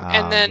 Yeah,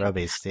 and then Robo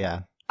Beast.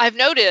 Yeah. I've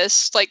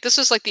noticed, like, this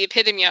is like the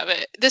epitome of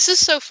it. This is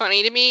so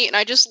funny to me, and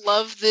I just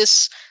love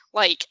this.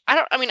 Like,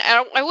 I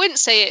wouldn't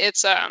say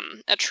it's a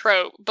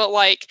trope, but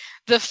like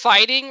the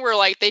fighting where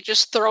like they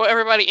just throw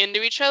everybody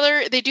into each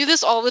other. They do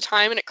this all the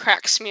time, and it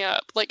cracks me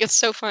up. Like, it's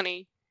so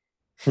funny.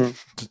 Like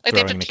they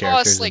have to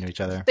toss like into each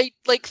other. They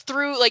like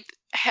threw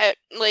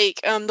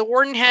the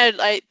warden had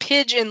like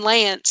Pidge and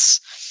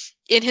Lance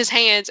in his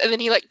hands, and then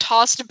he like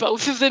tossed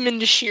both of them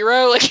into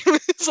Shiro. Like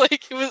it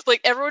was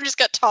like everyone just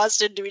got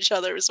tossed into each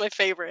other. It was my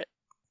favorite.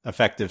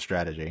 Effective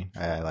strategy.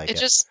 I like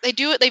it. They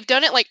do it. They've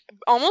done it like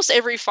almost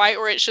every fight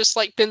where it's just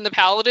like been the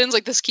paladins.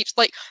 Like this keeps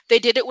like they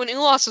did it when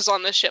Ulas was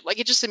on the ship. Like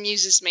it just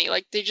amuses me.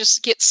 Like they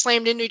just get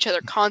slammed into each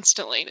other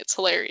constantly, and it's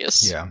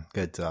hilarious. Yeah,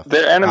 good stuff.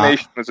 Their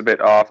animation was a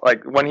bit off.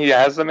 Like when he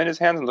has them in his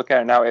hands and look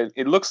at it now,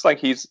 it looks like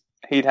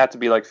he'd have to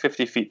be like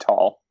 50 feet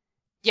tall.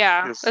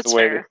 Yeah, just that's the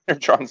way fair. They're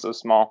drawn so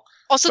small.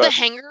 Also, the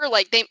hanger,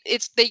 like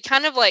they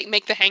kind of like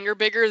make the hanger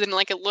bigger than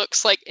like it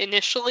looks like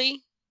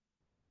initially.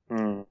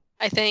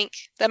 I think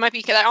that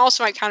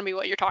also might kind of be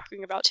what you're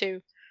talking about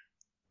too.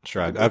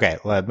 Shrug. Okay.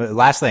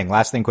 Last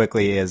thing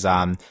quickly is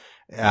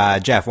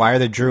Jeff. Why are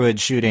the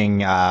druids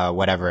shooting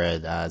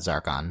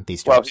Zarkon?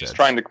 These two episodes? He's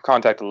trying to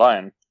contact a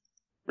lion.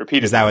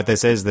 Repeatedly. Is that what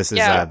this is? This is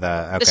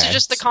okay. This is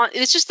just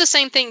it's just the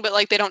same thing, but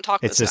like they don't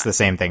talk. It's just the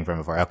same thing from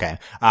before. Okay.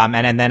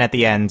 And then at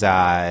the end,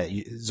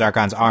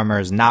 Zarkon's armor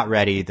is not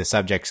ready. The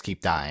subjects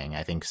keep dying.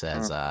 I think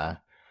says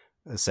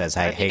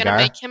Hagar. Gonna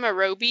make him a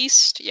roe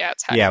beast. Yeah,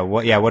 it's Hagar.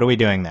 What are we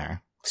doing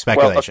there?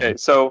 Speculation. Well, okay,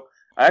 so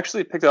I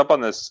actually picked up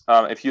on this.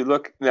 If you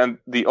look, then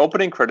the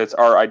opening credits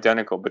are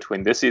identical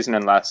between this season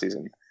and last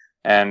season.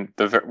 And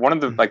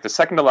the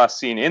second to last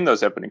scene in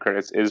those opening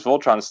credits is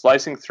Voltron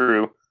slicing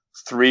through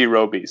 3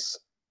 Robies,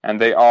 and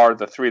they are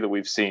the 3 that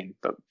we've seen: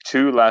 the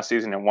 2 last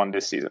season and 1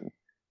 this season,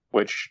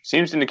 which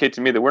seems to indicate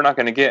to me that we're not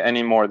going to get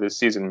any more this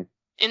season.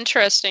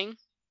 Interesting.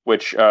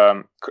 Which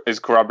is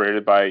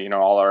corroborated by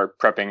all our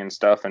prepping and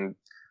stuff, and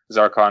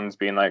Zarkon's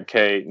being like,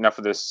 "Okay, enough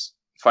of this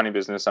funny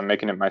business. I'm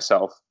making it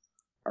myself,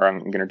 or I'm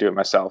going to do it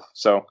myself."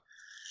 So.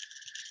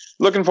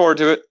 Looking forward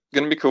to it.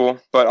 Gonna be cool.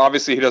 But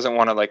obviously he doesn't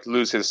want to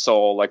lose his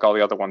soul like all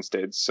the other ones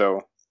did,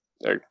 so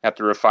they have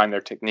to refine their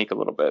technique a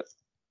little bit.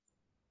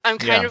 I'm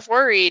kind of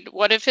worried.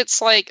 What if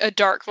it's like a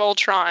Dark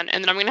Voltron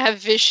and then I'm gonna have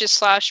vicious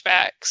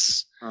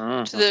flashbacks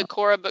to the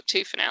Korra Book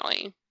 2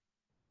 finale?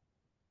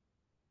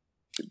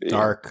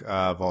 Dark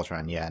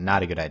Voltron, yeah,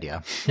 not a good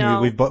idea. No.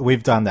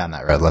 We've done down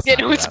that road. Let's not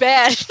do it's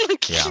that. bad.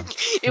 Yeah.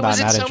 It was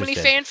in so many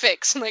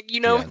fanfics, and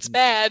it's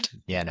bad.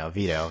 Yeah, no,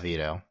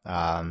 veto.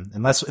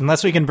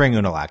 Unless we can bring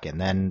Unalaq in,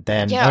 then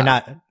or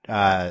not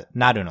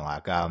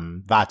Unalaq,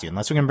 Vaatu.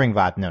 Unless we can bring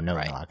Vaatu, no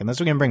right. Unalaq. Unless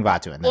we can bring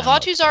Vaatu in. Well,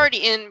 Vaatu's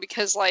already in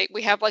because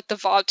we have the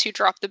Vaatu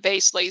drop the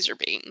base laser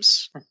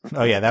beams.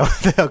 Oh yeah, that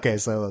was okay.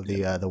 So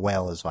the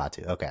whale is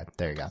Vaatu. Okay,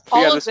 there you go.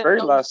 All of the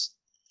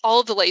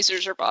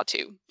lasers are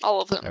Vaatu.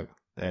 All of them. Okay.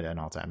 At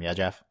all time. Yeah,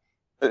 Jeff?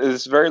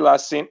 This very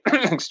last scene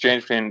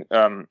exchange between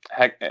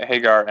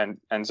Hagar and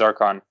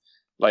Zarkon,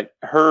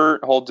 her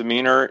whole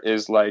demeanor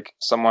is like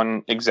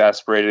someone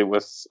exasperated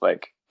with a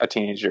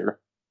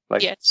teenager.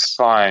 Yes.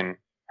 Fine,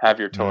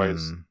 have your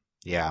toys.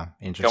 Yeah,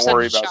 interesting. Don't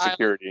worry about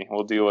security.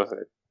 We'll deal with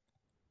it.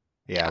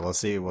 Yeah, we'll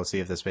see. We'll see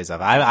if this pays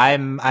off. I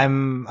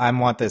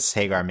want this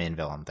Hagar main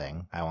villain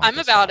thing. I'm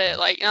about it.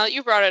 Now that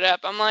you brought it up,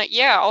 I'm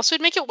also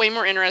it'd make it way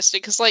more interesting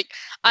because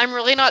I'm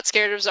really not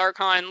scared of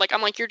Zarkon.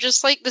 I'm you're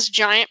just this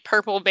giant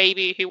purple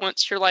baby who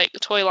wants your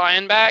toy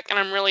lion back, and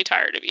I'm really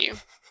tired of you.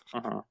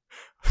 Uh-huh.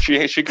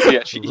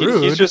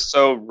 He's just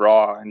so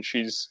raw, and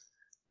she's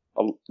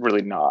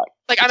really not.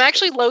 I'm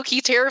actually low key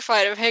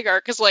terrified of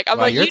Hagar because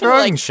you're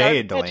throwing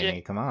shade,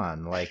 Delaney. Come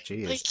on,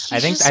 jeez.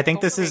 I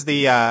think this is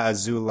the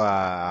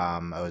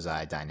Azula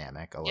Ozai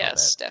dynamic a little bit.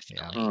 Yes,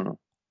 definitely. Mm.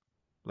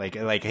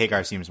 Like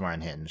Hagar seems more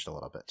unhinged a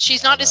little bit.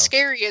 She's not as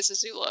scary as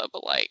Azula,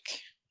 but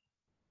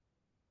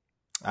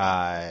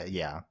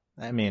yeah.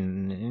 I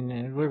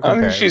mean, I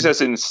don't think she's as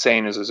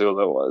insane as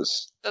Azula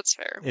was. That's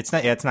fair. It's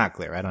not. It's not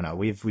clear. I don't know.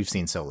 We've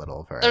seen so little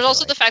of her. There's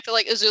also the fact that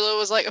Azula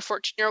was a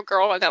 14-year-old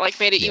girl, and that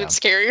made it even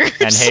scarier.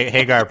 And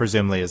Hagar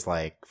presumably is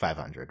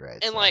 500,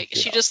 right? And so,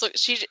 she just looks.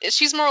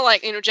 She's more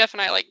Jeff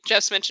and I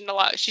Jeff's mentioned a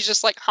lot. She's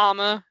just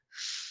Hama,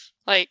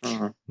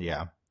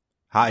 Yeah.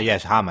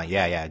 Yes, Hama.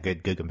 Yeah.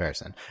 Good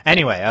comparison.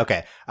 Anyway,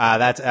 okay.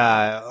 That's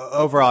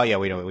overall. Yeah,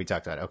 we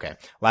talked about it. Okay.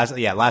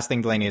 Last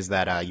thing, Delaney, is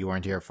that you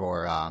weren't here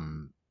for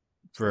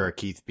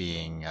Keith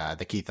being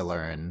the Keith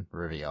Allurin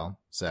reveal,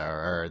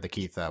 or the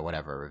Keith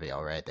whatever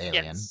reveal, right? The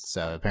alien. Yes.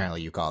 So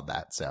apparently you called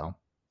that. So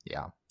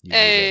yeah, you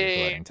get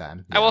loading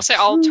time. Yeah. I will say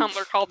all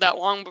Tumblr called that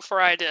long before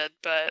I did,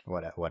 but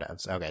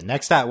whatevs. Okay,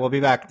 next up we'll be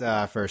back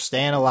for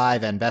Staying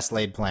Alive and Best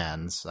Laid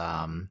Plans.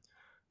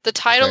 The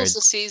titles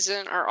this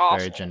season are awful.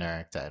 Very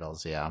generic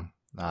titles, yeah.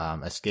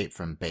 Escape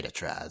from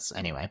Betatraz.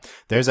 Anyway,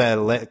 there's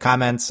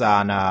comments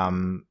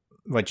on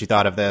what you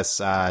thought of this.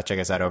 Check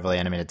us out,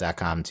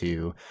 overlyanimated.com,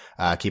 to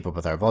keep up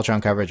with our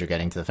Voltron coverage. We're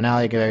getting to the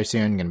finale very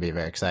soon. Going to be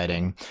very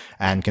exciting.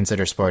 And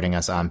consider supporting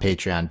us on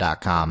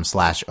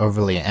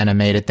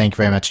patreon.com/overlyanimated. Thank you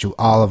very much to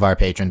all of our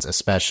patrons,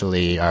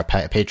 especially our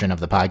patron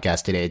of the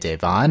podcast today,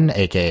 Davon,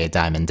 aka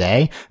Diamond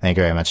Day. Thank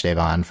you very much,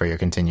 Davon, for your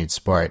continued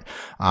support.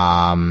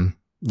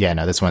 Yeah,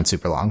 no, this went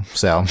super long.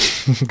 So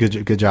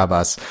good job,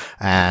 us.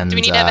 And do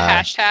we need to have a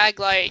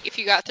hashtag, if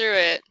you got through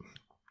it?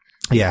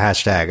 Yeah,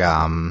 hashtag,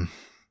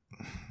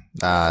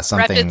 something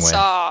Rapid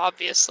Saw,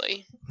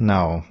 obviously.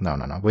 No.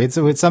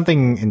 It's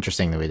something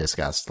interesting that we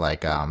discussed.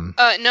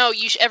 No,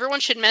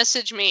 everyone should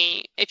message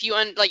me if you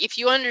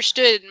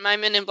understood my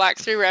Men in Black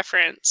 3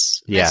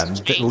 reference. Yeah,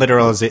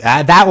 literal.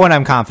 That one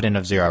I'm confident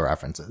of 0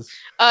 references.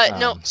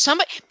 No,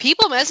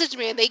 people message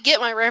me and they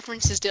get my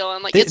references,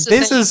 Dylan.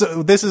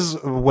 This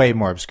is way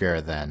more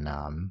obscure than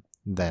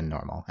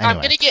normal. Anyway.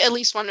 I'm gonna get at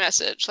least one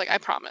message. I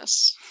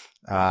promise.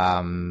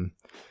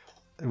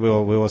 We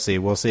will see.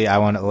 We'll see.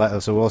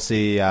 We'll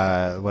see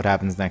what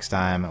happens next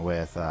time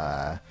with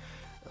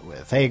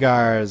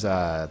Hagar's,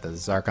 the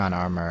Zarkon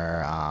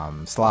armor,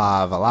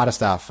 Slav, a lot of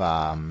stuff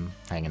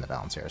hanging the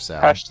balance here. So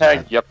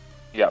hashtag yep.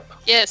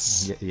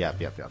 Yes. Yep.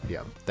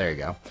 There you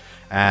go.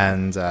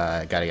 And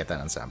gotta get that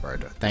on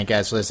soundboard. Thank you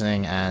guys for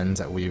listening, and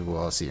we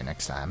will see you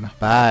next time.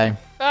 Bye.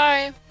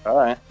 Bye.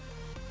 Bye.